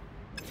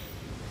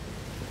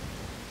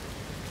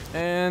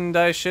 and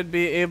I should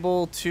be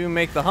able to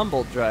make the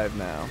Humboldt drive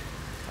now,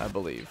 I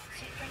believe,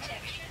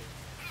 Protection.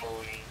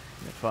 Falling.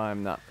 if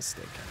I'm not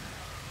mistaken.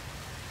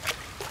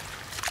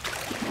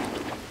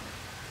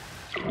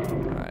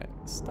 Alright,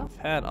 stuff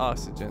had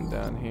oxygen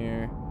down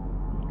here,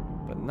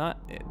 but not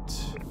it.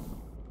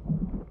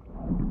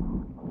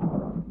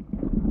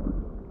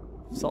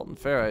 Salt and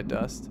ferrite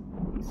dust.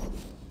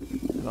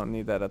 I don't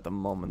need that at the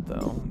moment,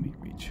 though. Let me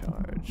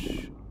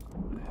recharge.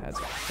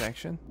 Hazard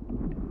protection.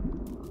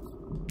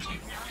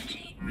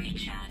 Technology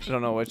recharge. I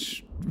don't know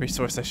which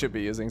resource I should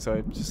be using, so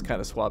I'm just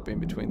kind of swapping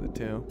between the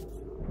two.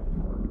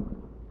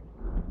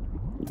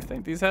 I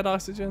think these had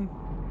oxygen.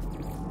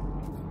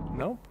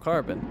 Nope,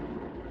 carbon. How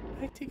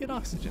the heck do you get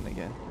oxygen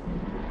again?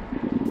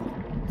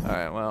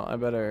 Alright, well, I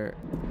better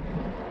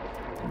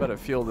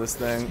fuel this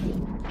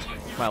thing.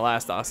 My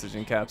last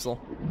oxygen capsule.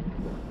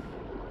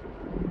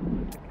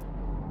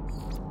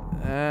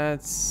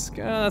 That's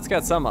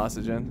got some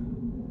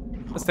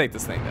oxygen. Let's take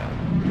this thing down.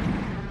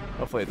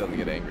 Hopefully it doesn't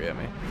get angry at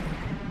me.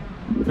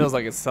 Feels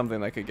like it's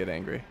something that could get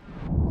angry.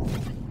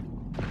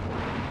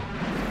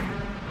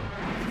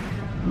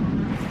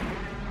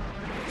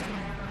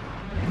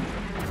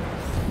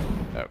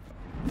 Okay.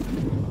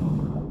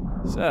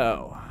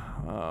 So,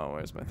 oh,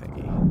 where's my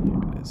thingy?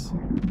 Here it is.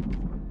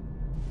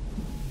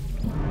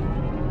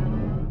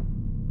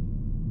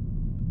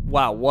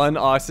 Wow, 1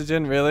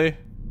 oxygen, really?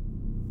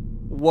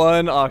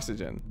 1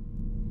 oxygen.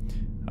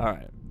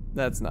 Alright,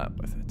 that's not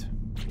worth it.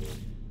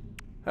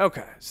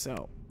 Okay,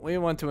 so we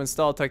want to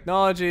install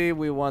technology.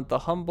 We want the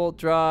Humboldt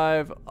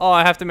drive. Oh,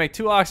 I have to make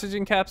 2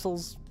 oxygen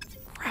capsules?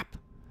 Crap.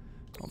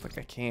 I don't think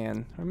I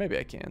can. Or maybe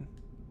I can.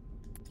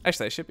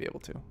 Actually, I should be able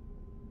to.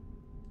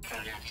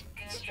 Product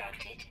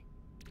constructed.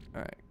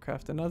 Alright,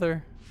 craft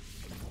another.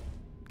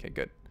 Okay,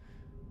 good.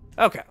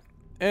 Okay.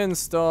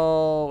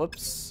 Install,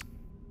 whoops.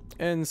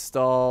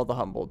 Install the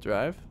Humboldt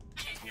drive.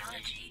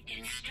 Technology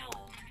installed.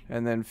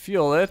 And then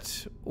fuel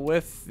it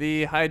with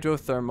the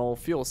hydrothermal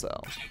fuel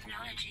cell.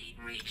 Technology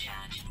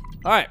recharge.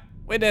 Alright,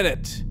 we did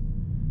it.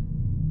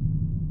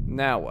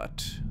 Now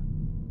what?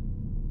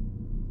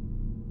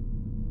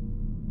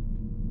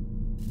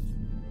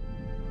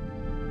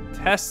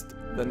 Test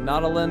the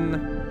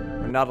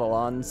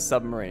Nautilon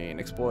submarine.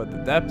 Explore the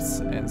depths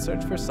and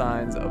search for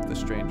signs of the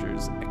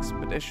stranger's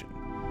expedition.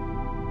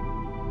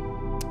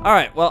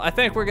 Alright, well, I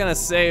think we're going to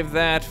save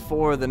that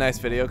for the next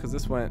video because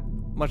this went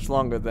much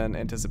longer than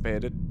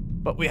anticipated.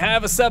 But we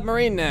have a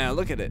submarine now.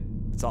 Look at it.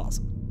 It's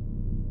awesome.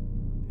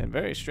 And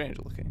very strange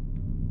looking.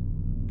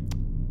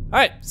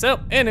 Alright,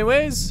 so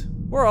anyways,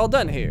 we're all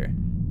done here.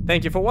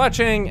 Thank you for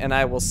watching, and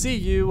I will see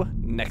you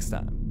next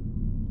time.